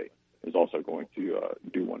Wednesday is also going to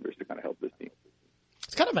do wonders to kind of help this team.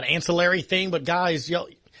 It's kind of an ancillary thing, but guys, y'all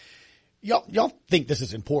think this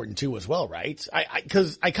is important too as well, right?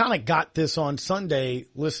 Cause I kind of got this on Sunday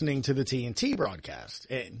listening to the TNT broadcast,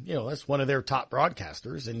 and that's one of their top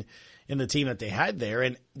broadcasters and in the team that they had there.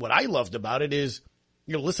 And what I loved about it is,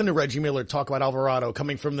 listen to Reggie Miller talk about Alvarado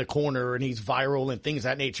coming from the corner and he's viral and things of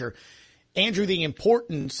that nature. Andrew, the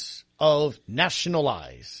importance of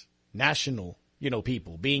national,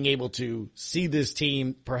 people being able to see this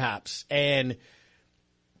team perhaps and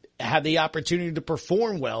have the opportunity to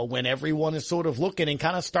perform well when everyone is sort of looking and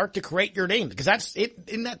kind of start to create your name. Because that's it.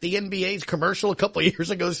 Isn't that the NBA's commercial a couple of years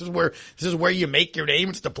ago? This is where you make your name.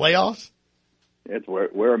 It's the playoffs. It's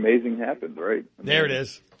where amazing happens, right? There it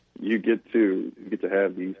is. you get to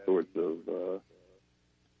have these sorts of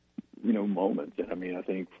moments. And I mean, I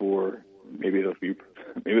think for maybe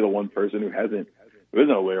the one person who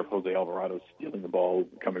isn't aware of Jose Alvarado stealing the ball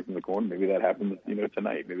coming from the corner, maybe that happens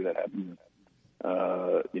tonight. Maybe that happens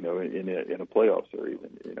in a playoff series,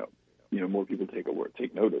 and more people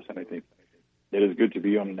take notice. And I think it is good to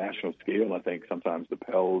be on a national scale. I think sometimes the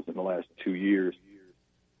Pels in the last 2 years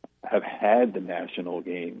have had the national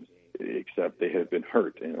games, except they have been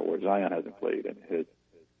hurt, or Zion hasn't played and has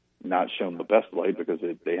not shown the best light because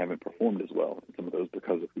they haven't performed as well. And some of those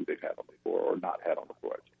because of who they've had on the floor or not had on the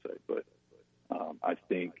floor, I should say. But I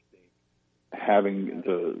think having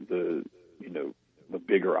the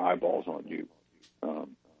bigger eyeballs on you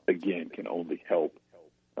again can only help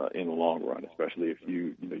in the long run, especially if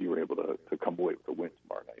you were able to come away with a win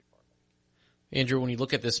tomorrow night. Andrew, when you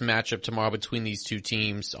look at this matchup tomorrow between these two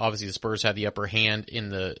teams, obviously the Spurs had the upper hand in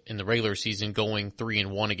the regular season, going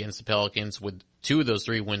 3-1 against the Pelicans, with 2 of those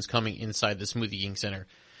 3 wins coming inside the Smoothie King Center.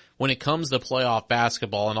 When it comes to playoff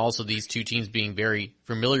basketball, and also these two teams being very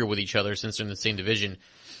familiar with each other since they're in the same division,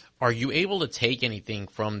 are you able to take anything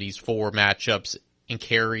from these 4 matchups and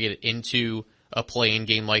carry it into a play-in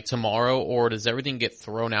game like tomorrow, or does everything get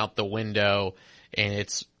thrown out the window and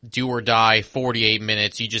it's do or die 48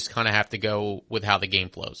 minutes? You just kind of have to go with how the game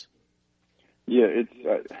flows. Yeah,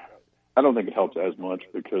 I don't think it helps as much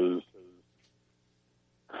because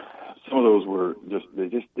some of those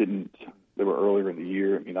they were earlier in the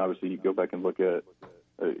year. I mean, obviously you go back and look at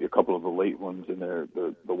a couple of the late ones in there.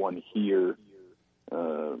 The one here,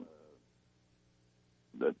 that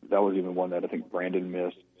was even one that I think Brandon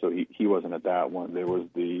missed, so he wasn't at that one. There was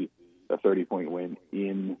the 30-point win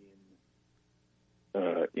in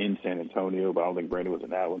San Antonio, but I don't think Brandon was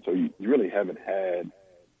in that one. So you really haven't had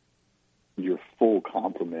your full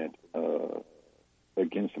complement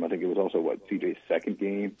against him. I think it was also CJ's second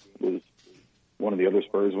game was one of the other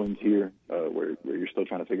Spurs wins here, where you're still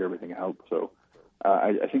trying to figure everything out. So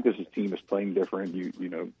I think this team is playing different. You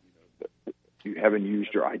haven't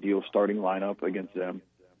used your ideal starting lineup against them.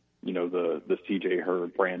 The CJ,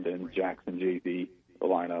 Hurd, Brandon, Jackson, JV, the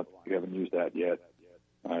lineup. You haven't used that yet.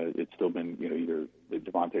 It's still been, either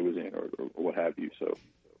Devontae was in or what have you. So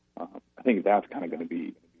I think that's kind of going to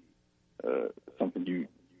be something you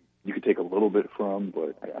could take a little bit from,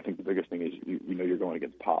 but I think the biggest thing is you're going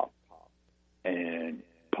against Pop, and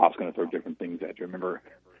Pop's going to throw different things at you.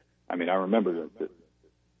 I remember that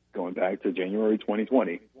going back to January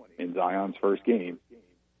 2020 in Zion's first game,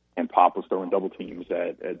 and Pop was throwing double teams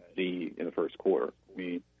at Z in the first quarter. I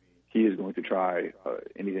mean, he is going to try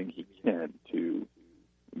anything he can to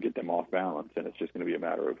get them off balance, and it's just going to be a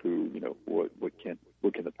matter of who, what can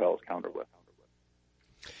the Pels counter with.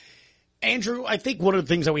 Andrew, I think one of the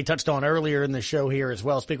things that we touched on earlier in the show here as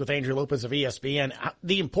well, speak with Andrew Lopez of ESPN,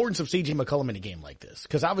 the importance of C.J. McCollum in a game like this.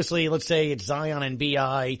 Because obviously, let's say it's Zion and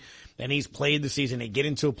B.I., and he's played the season, they get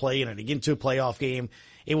into a play and they get into a playoff game.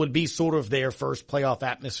 It would be sort of their first playoff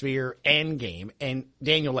atmosphere and game. And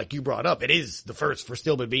Daniel, like you brought up, it is the first for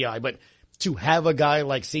Stillman B.I., but to have a guy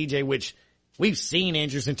like C.J., which we've seen,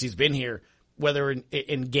 Andrew, since he's been here, whether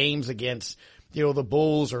in games against the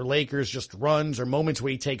Bulls or Lakers, just runs or moments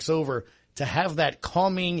where he takes over, to have that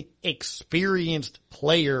calming, experienced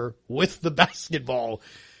player with the basketball,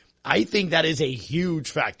 I think that is a huge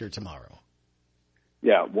factor tomorrow.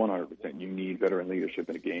 Yeah, 100%. You need veteran leadership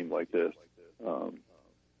in a game like this.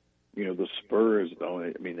 The Spurs, though,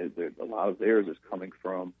 a lot of theirs is coming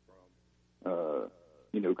from,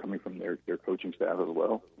 their coaching staff as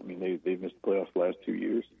well. I mean, they've missed the playoffs the last 2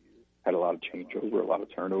 years, had a lot of changeover, a lot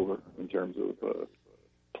of turnover in terms of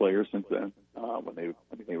players since then. When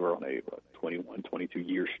they were on a 21,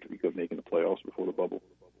 22-year streak of making the playoffs before the bubble.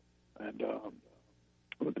 And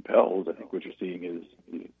with the Pels, I think what you're seeing is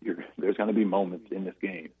there's going to be moments in this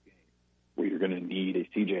game where you're going to need a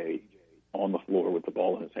CJ on the floor with the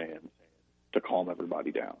ball in his hands to calm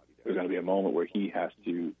everybody down. There's going to be a moment where he has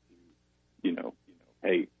to,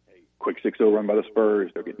 hey, quick 6-0 run by the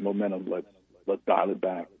Spurs. They're getting momentum. Let's dial it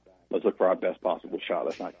back. Let's look for our best possible shot.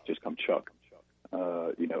 Let's not just come chuck,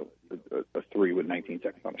 a 3 with 19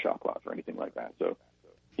 seconds on the shot clock or anything like that. So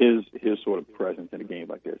his sort of presence in a game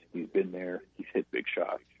like this, he's been there. He's hit big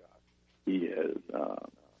shots. He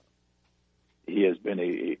has been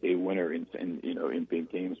a winner in big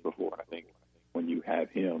games before. I think when you have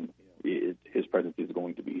him, his presence is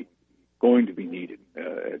going to be needed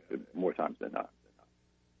more times than not.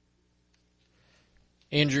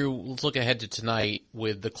 Andrew, let's look ahead to tonight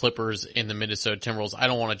with the Clippers and the Minnesota Timberwolves. I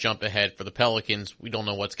don't want to jump ahead for the Pelicans. We don't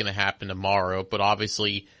know what's going to happen tomorrow, but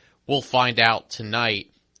obviously we'll find out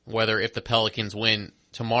tonight whether if the Pelicans win,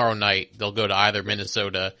 tomorrow night, they'll go to either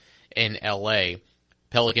Minnesota and LA.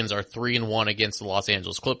 Pelicans are 3-1 against the Los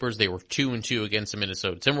Angeles Clippers. They were 2-2 against the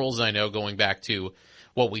Minnesota Timberwolves. And I know, going back to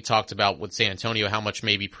what we talked about with San Antonio, how much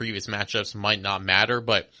maybe previous matchups might not matter,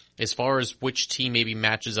 but as far as which team maybe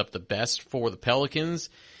matches up the best for the Pelicans,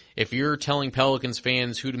 if you're telling Pelicans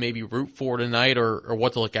fans who to maybe root for tonight or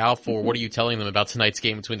what to look out for, what are you telling them about tonight's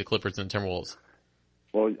game between the Clippers and the Timberwolves?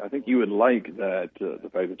 Well, I think you would like that the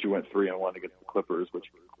fact that you went 3-1 against the Clippers, which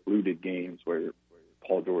included games where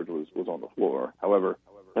Paul George was on the floor. However,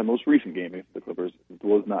 that most recent game against the Clippers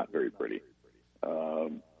was not very pretty.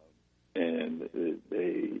 And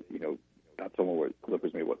they, got someone where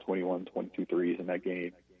Clippers made, 21, 22 threes in that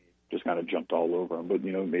game, just kind of jumped all over them. But,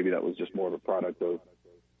 maybe that was just more of a product of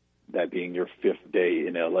that being your fifth day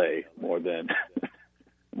in LA more than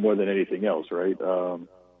anything else, right?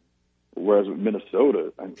 Whereas with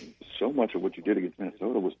Minnesota, so much of what you did against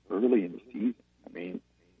Minnesota was early in the season. I mean,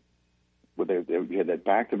 they had that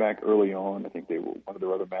back-to-back early on. I think one of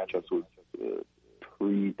their other matchups was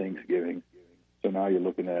pre-Thanksgiving. So now you're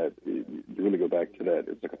looking at, you really go back to that,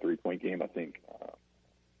 it's like a 3-point game, I think.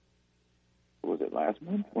 Was it last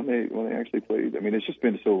month when they actually played? I mean, it's just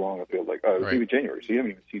been so long, I feel like. It was maybe January, so you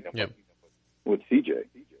haven't even seen them with CJ.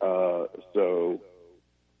 So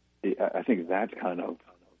I think that's kind of,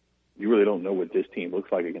 you really don't know what this team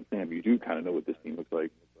looks like against them. You do kind of know what this team looks like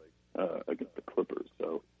against the Clippers.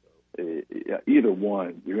 So either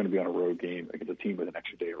one, you're going to be on a road game against a team with an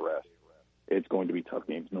extra day of rest. It's going to be tough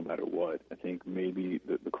games no matter what. I think maybe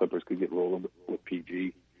the Clippers could get rolling with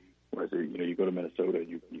PG, whereas you go to Minnesota,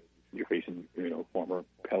 you're facing former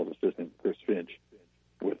Pels assistant Chris Finch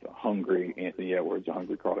with a hungry Anthony Edwards, a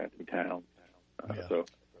hungry Karl-Anthony Towns. So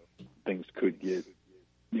things could get,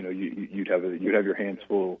 you'd have your hands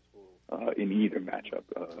full in either matchup,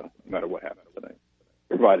 no matter what happens tonight,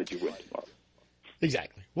 provided you win tomorrow.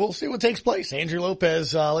 Exactly. We'll see what takes place. Andrew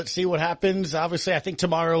Lopez, let's see what happens. Obviously, I think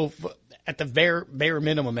tomorrow, at the bare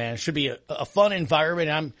minimum, man, should be a fun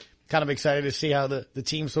environment. I'm kind of excited to see how the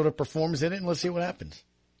team sort of performs in it, and let's see what happens.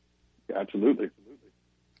 Yeah, absolutely.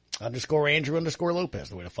 _Andrew_Lopez,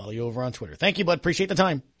 the way to follow you over on Twitter. Thank you, bud. Appreciate the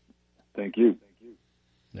time. Thank you.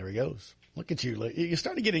 There he goes. Look at you. You're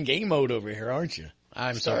starting to get in game mode over here, aren't you?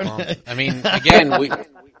 I'm so pumped. I mean, again,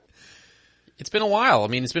 it's been a while. I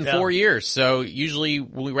mean, it's been 4 years. So usually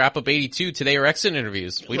when we wrap up 82, today are exit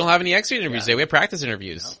interviews. We don't have any exit interviews today. We have practice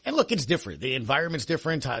interviews. And look, it's different. The environment's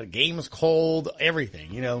different. The game's cold.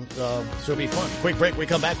 Everything, so it'll be fun. Quick break. When we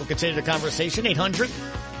come back, we'll continue the conversation.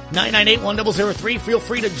 800-998-1003. Feel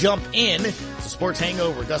free to jump in. It's a Sports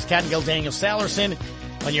Hangover. Gus Kattengell, Daniel Sallerson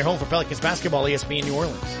on your home for Pelicans basketball, ESPN New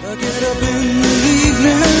Orleans. I get up in the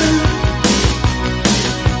evening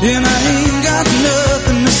and I ain't got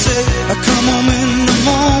nothing to say. I come home in the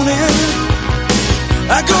morning,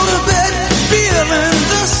 I go to bed feeling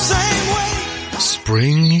the same way.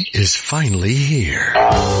 Spring is finally here.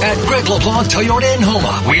 At Greg LeBlanc Toyota in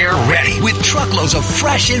Houma, we're ready with truckloads of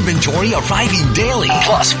fresh inventory arriving daily.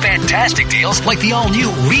 Plus fantastic deals like the all-new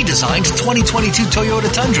redesigned 2022 Toyota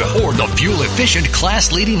Tundra or the fuel-efficient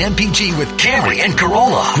class-leading MPG with Camry and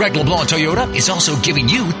Corolla. Greg LeBlanc Toyota is also giving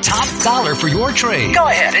you top dollar for your trade. Go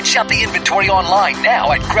ahead and shop the inventory online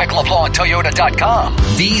now at GregLeBlancToyota.com.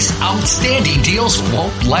 These outstanding deals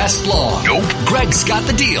won't last long. Nope. Greg's got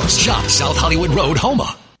the deals. Shop South Hollywood Road,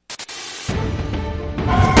 Houma.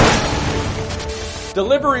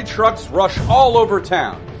 Delivery trucks rush all over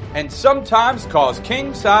town and sometimes cause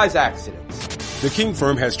king-size accidents. The King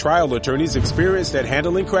Firm has trial attorneys experienced at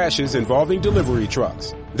handling crashes involving delivery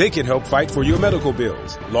trucks. They can help fight for your medical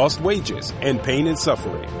bills, lost wages, and pain and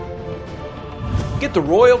suffering. Get the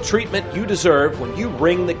royal treatment you deserve when you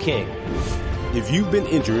ring the King. If you've been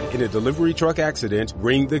injured in a delivery truck accident,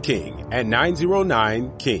 ring the King at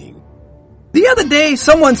 909-KING. The other day,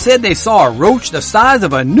 someone said they saw a roach the size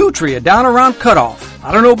of a nutria down around Cutoff.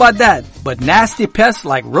 I don't know about that, but nasty pests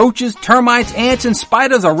like roaches, termites, ants, and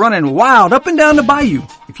spiders are running wild up and down the bayou.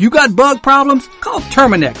 If you got bug problems, call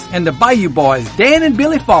Terminex and the Bayou Boys, Dan and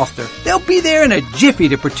Billy Foster. They'll be there in a jiffy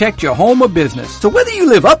to protect your home or business. So whether you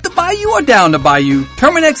live up the bayou or down the bayou,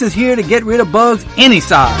 Terminex is here to get rid of bugs any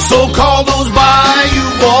size. So call those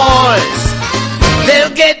Bayou Boys.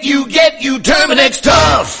 They'll get you Terminex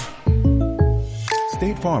tough.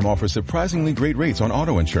 State Farm offers surprisingly great rates on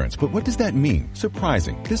auto insurance, but what does that mean?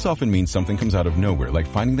 Surprising. This often means something comes out of nowhere, like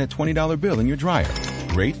finding that $20 bill in your dryer.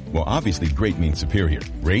 Great? Well, obviously great means superior.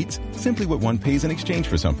 Rates? Simply what one pays in exchange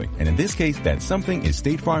for something. And in this case, that something is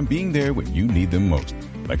State Farm being there when you need them most.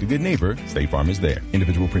 Like a good neighbor, State Farm is there.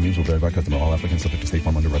 Individual premiums will vary by customer. All applicants subject to State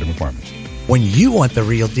Farm underwriting requirements. When you want the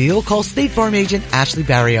real deal, call State Farm agent Ashley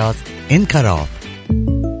Barrios in Cutoff.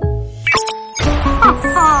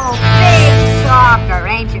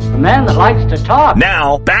 ain't you? A man that likes to talk.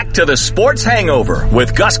 Now, back to the Sports Hangover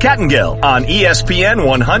with Gus Kattengill on ESPN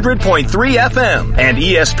 100.3 FM and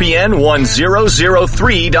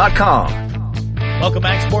ESPN1003.com. Welcome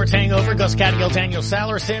back, Sports Hangover. Gus Kattengill, Daniel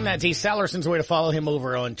Salerson. That's D. Salerson's way to follow him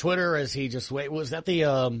over on Twitter as he just was that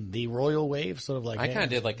the royal wave, sort of like I kind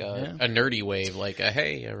of did like a nerdy wave, like a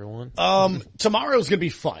hey everyone. Tomorrow's gonna be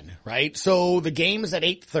fun, right? So the game is at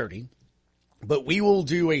 8:30, but we will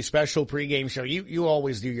do a special pregame show. You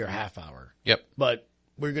always do your half hour. Yep. But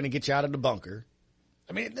we're gonna get you out of the bunker.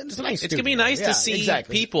 I mean, it's a nice. It's gonna be nice to see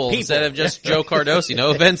people instead of just Joe Cardosi.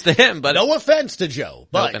 No offense to him, but no offense to Joe.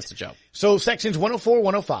 But no offense to Joe. So sections 104,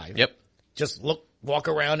 105. Yep. Just walk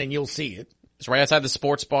around and you'll see it. It's right outside the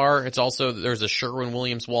sports bar. It's also there's a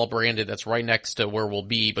Sherwin-Williams wall branded that's right next to where we'll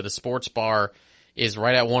be. But the sports bar is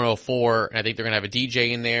right at 104, and I think they're gonna have a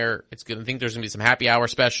DJ in there. I think there's gonna be some happy hour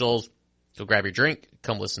specials. So grab your drink,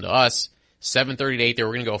 come listen to us. 7:30 to 8.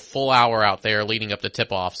 We're gonna go a full hour out there leading up to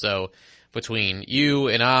tip off. So between you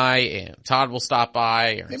and I, and Todd will stop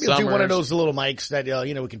by. Maybe we'll do one of those little mics that,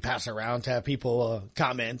 we can pass around to have people,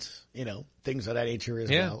 comment, things of that nature as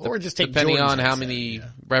well. Or just take depending Jordan's on how many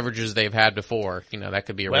beverages they've had before, that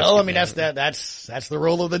could be a risk. Well, I mean, that's the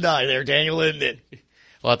roll of the die there, Daniel, isn't it?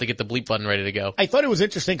 We'll have to get the bleep button ready to go. I thought it was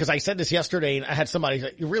interesting because I said this yesterday and I had somebody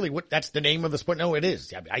say, that's the name of the sport? No, it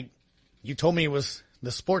is. You told me it was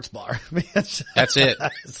the sports bar. That's it.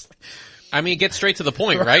 Get straight to the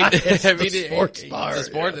point, right? The sports bar. The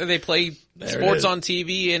sport, they play sports on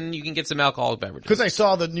TV and you can get some alcoholic beverages. Because I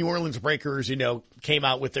saw the New Orleans Breakers, came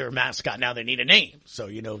out with their mascot. Now they need a name. So,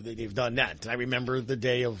 they've done that. And I remember the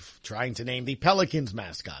day of trying to name the Pelicans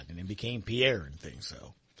mascot and it became Pierre and things.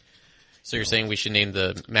 So you're saying we should name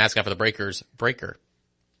the mascot for the Breakers Breaker?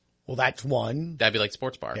 Well, that's one. That'd be like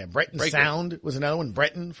sports bar. Yeah, Breton Sound was another one.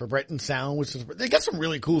 Breton for Breton Sound, they got some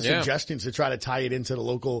really cool suggestions to try to tie it into the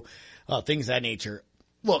local things of that nature.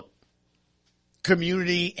 Look,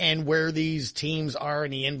 community and where these teams are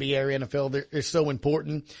in the NBA or NFL, they're so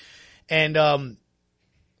important. And I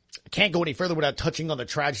can't go any further without touching on the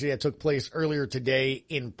tragedy that took place earlier today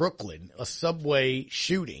in Brooklyn, a subway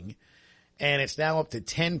shooting. And it's now up to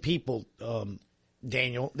 10 people,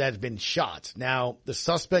 Daniel, that have been shot. Now, the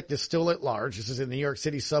suspect is still at large. This is a New York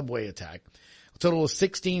City subway attack. A total of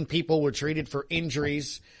 16 people were treated for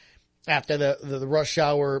injuries after the rush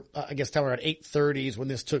hour, I guess time around 8:30 is when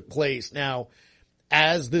this took place. Now,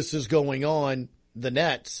 as this is going on, the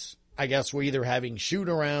Nets, I guess, were either having shoot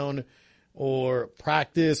around or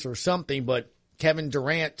practice or something, but Kevin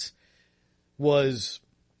Durant was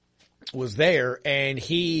there and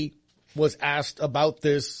he was asked about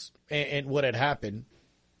this and what had happened.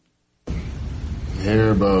 Hear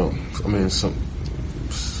about, I don't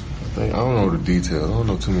know the details. I don't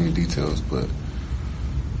know too many details, but,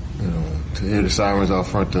 to hear the sirens out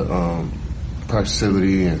front the practice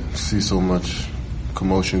facility and see so much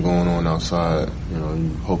commotion going on outside, you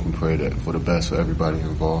hope and pray that for the best for everybody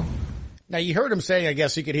involved. Now, you heard him saying, I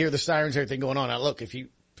guess you could hear the sirens, everything going on. Now, look, if you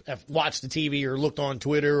have watched the TV or looked on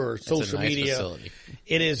Twitter or social media, facility.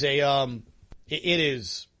 It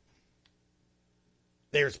is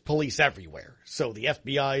there's police everywhere. So the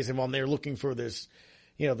FBI is involved. They're looking for this,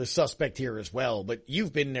 the suspect here as well. But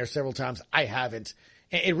you've been there several times. I haven't.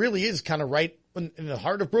 It really is kind of right in the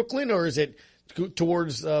heart of Brooklyn, or is it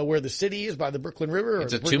towards where the city is by the Brooklyn River? Or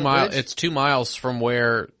it's 2 miles. It's 2 miles from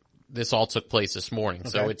where this all took place this morning. Okay.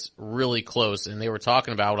 So it's really close. And they were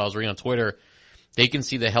talking about what I was reading on Twitter. They can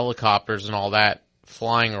see the helicopters and all that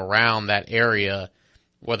flying around that area,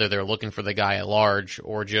 whether they're looking for the guy at large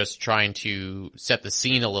or just trying to set the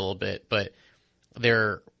scene a little bit. But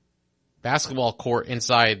their basketball court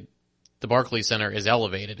inside the Barclays Center is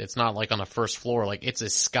elevated. It's not like on the first floor. Like, it's a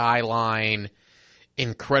skyline,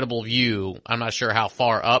 incredible view. I'm not sure how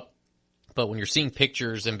far up, but when you're seeing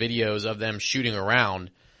pictures and videos of them shooting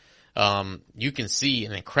around, you can see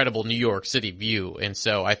an incredible New York City view. And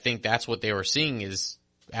so I think that's what they were seeing is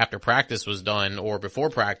after practice was done or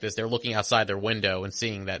before practice, they're looking outside their window and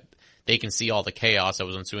seeing that they can see all the chaos that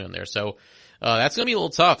was ensuing there. So that's going to be a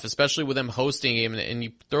little tough, especially with them hosting him. And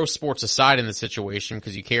you throw sports aside in the situation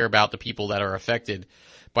because you care about the people that are affected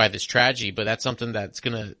by this tragedy. But that's something that's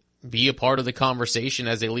going to be a part of the conversation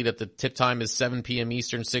as they lead up. The tip time is 7 p.m.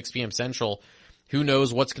 Eastern, 6 p.m. Central. Who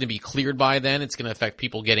knows what's going to be cleared by then? It's going to affect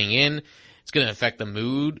people getting in. It's going to affect the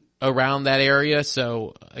mood around that area.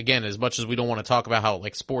 So again, as much as we don't want to talk about how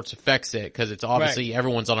like sports affects it, because it's obviously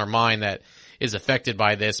everyone's on our mind that is affected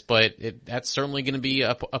by this, but that's certainly going to be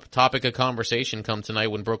a topic of conversation come tonight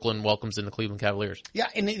when Brooklyn welcomes in the Cleveland Cavaliers. Yeah,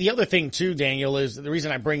 and the other thing too, Daniel, is the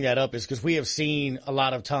reason I bring that up is because we have seen a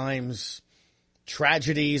lot of times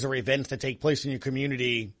tragedies or events that take place in your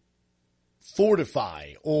community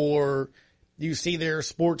fortify, or you see their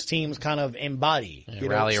sports teams kind of embody,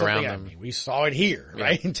 rally around them. We saw it here,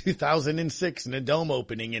 right? In 2006 in the Dome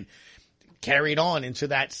opening and carried on into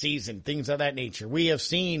that season, things of that nature. We have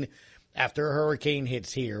seen after a hurricane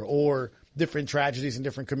hits here or different tragedies in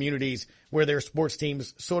different communities where their sports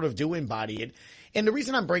teams sort of do embody it. And the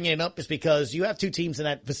reason I'm bringing it up is because you have two teams in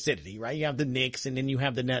that vicinity, right? You have the Knicks and then you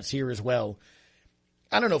have the Nets here as well.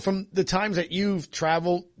 I don't know, from the times that you've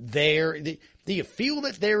traveled there, do you feel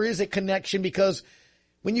that there is a connection? Because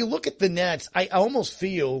when you look at the Nets, I almost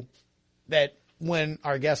feel that when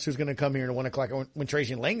our guest who's going to come here at 1 o'clock, when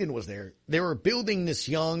Trajan Langdon was there, they were building this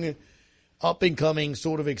young, up-and-coming,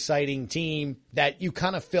 sort of exciting team that you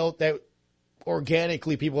kind of felt that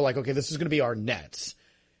organically people were like, okay, this is going to be our Nets.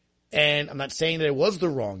 And I'm not saying that it was the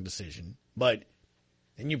wrong decision, but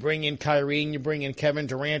then you bring in Kyrie and you bring in Kevin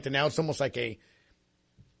Durant, and now it's almost like a,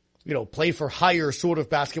 play for hire sort of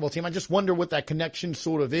basketball team. I just wonder what that connection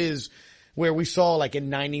sort of is, where we saw like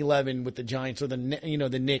in 9/11 with the Giants or the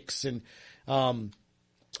Knicks and,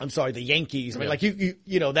 the Yankees. I mean, like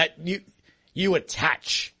you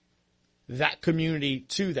attach that community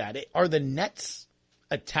to that. Are the Nets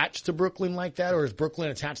attached to Brooklyn like that, or is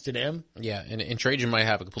Brooklyn attached to them? Yeah, and Trajan might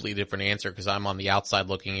have a completely different answer because I'm on the outside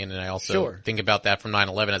looking in, and I also think about that from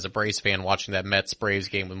 9/11 as a Braves fan, watching that Mets-Braves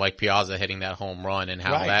game with Mike Piazza hitting that home run and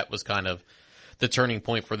how that was kind of the turning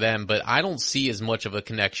point for them. But I don't see as much of a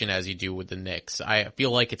connection as you do with the Knicks. I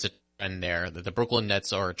feel like it's a trend there, that the Brooklyn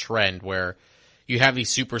Nets are a trend where you have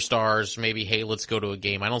these superstars, maybe, hey, let's go to a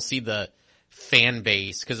game. I don't see the fan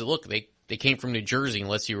base, because look, they came from New Jersey.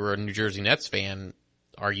 Unless you were a New Jersey Nets fan,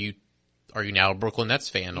 are you now a Brooklyn Nets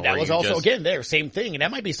fan? Or that was also, again, there, same thing. And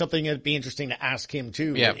that might be something that'd be interesting to ask him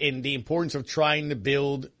too, in the importance of trying to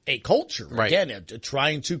build a culture. Right. Again,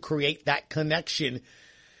 trying to create that connection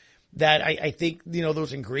that I think,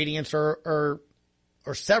 those ingredients are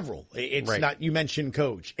several. It's not, you mentioned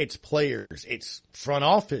coach, it's players, it's front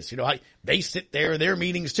office. They sit there in their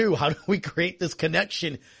meetings too. How do we create this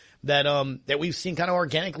connection that we've seen kind of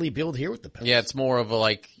organically build here with the Pelicans? Yeah, it's more of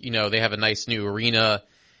a they have a nice new arena.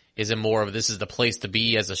 Is it more of this is the place to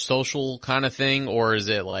be as a social kind of thing, or is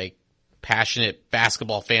it like passionate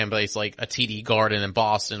basketball fan base like a TD Garden in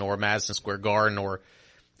Boston or Madison Square Garden or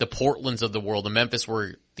the Portlands of the world, the Memphis,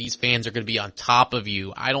 where these fans are going to be on top of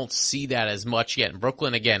you? I don't see that as much yet. In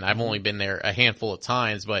Brooklyn, again, I've only been there a handful of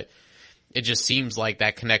times, but it just seems like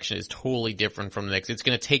that connection is totally different from the Knicks. It's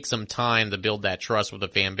going to take some time to build that trust with the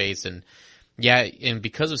fan base. And and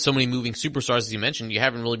because of so many moving superstars, as you mentioned, you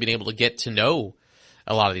haven't really been able to get to know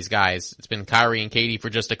a lot of these guys. It's been Kyrie and KD for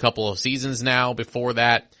just a couple of seasons now. Before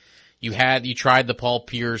that, you tried the Paul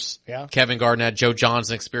Pierce, Kevin Garnett, Joe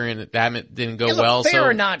Johnson experience. That didn't go well. Fair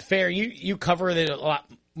or not fair, you cover it a lot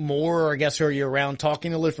more, I guess, or you're around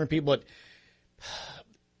talking to different people. But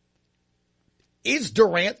is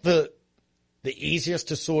Durant the easiest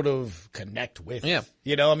to sort of connect with? Yeah.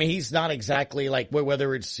 He's not exactly like,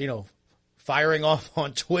 whether it's, firing off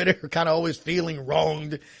on Twitter, kind of always feeling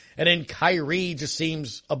wronged. And then Kyrie just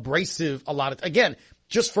seems abrasive a lot of, again,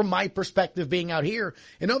 just from my perspective being out here.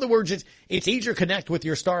 In other words, it's easier to connect with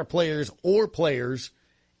your star players or players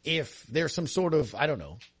if there's some sort of, I don't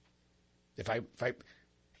know, if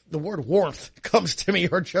the word warmth comes to me,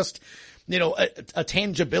 or just, a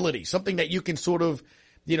tangibility, something that you can sort of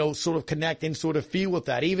connect and sort of feel with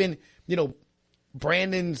that. Even,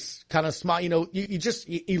 Brandon's kind of smile,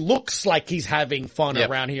 he looks like he's having fun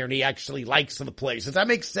around here and he actually likes the place. Does that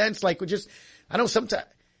make sense? Like, I know sometimes,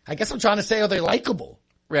 I guess I'm trying to say, are they likable?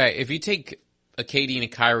 Right. If you take a KD and a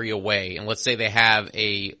Kyrie away, and let's say they have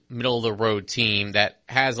a middle of the road team that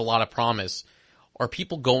has a lot of promise, are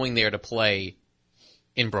people going there to play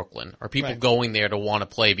in Brooklyn? Are people going there to want to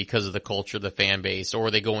play because of the culture, the fan base, or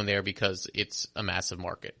are they going there because it's a massive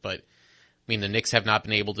market? But the Knicks have not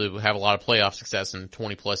been able to have a lot of playoff success in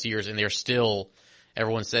 20 plus years, and they're still,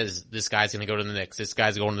 everyone says this guy's going to go to the Knicks, this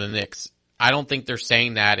guy's going to the Knicks. I don't think they're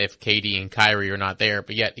saying that if KD and Kyrie are not there,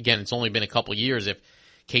 but yet again, it's only been a couple years. If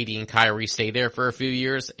KD and Kyrie stay there for a few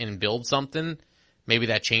years and build something, maybe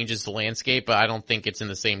that changes the landscape, but I don't think it's in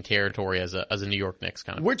the same territory as a New York Knicks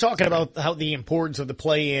kind of. We're talking about how the importance of the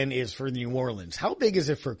play-in is for New Orleans. How big is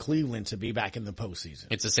it for Cleveland to be back in the postseason?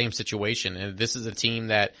 It's the same situation, and this is a team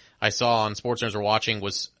that I saw on SportsCenter were watching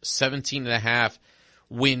was 17.5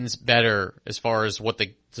 wins better as far as what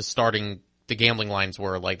the gambling lines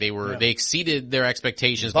were. Like they exceeded their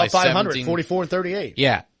expectations by 500, 17. 44 and 38.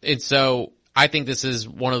 Yeah, and so I think this is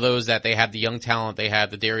one of those that they have the young talent, they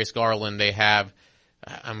have the Darius Garland, they have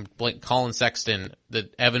Colin Sexton, the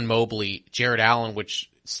Evan Mobley, Jared Allen, which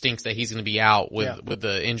stinks that he's going to be out with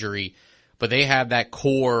the injury. But they have that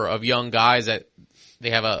core of young guys that they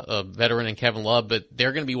have a veteran in Kevin Love, but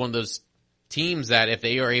they're going to be one of those teams that if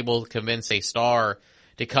they are able to convince a star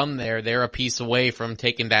to come there, they're a piece away from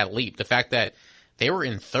taking that leap. The fact that they were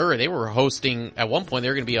in third, they were hosting, at one point they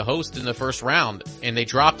were going to be a host in the first round, and they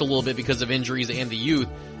dropped a little bit because of injuries and the youth,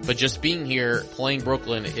 but just being here, playing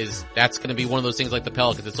Brooklyn, that's going to be one of those things like the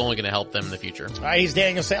Pelicans. It's only going to help them in the future. All right, he's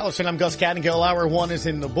Daniel Salerson. I'm Gus Kattengill. Hour 1 is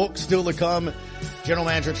in the books, still to come. General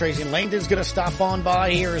Manager Tracy Langdon's going to stop on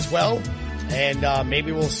by here as well. And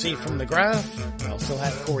maybe we'll see from the graph. We also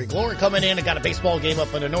have Corey Glory coming in. I got a baseball game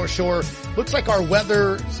up on the North Shore. Looks like our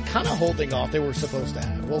weather is kind of holding off. They were supposed to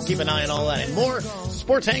have. We'll keep an eye on all that and more.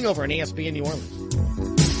 Sports Hangover on ESPN New Orleans.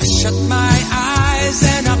 I shut my eyes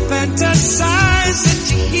and I fantasize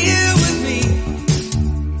that you're here with me.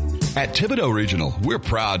 At Thibodeau Regional, we're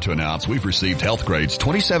proud to announce we've received Health Grade's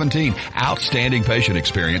 2017 Outstanding Patient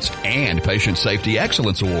Experience and Patient Safety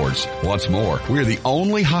Excellence Awards. Once more, we're the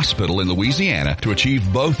only hospital in Louisiana to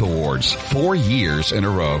achieve both awards 4 years in a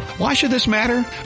row. Why should this matter?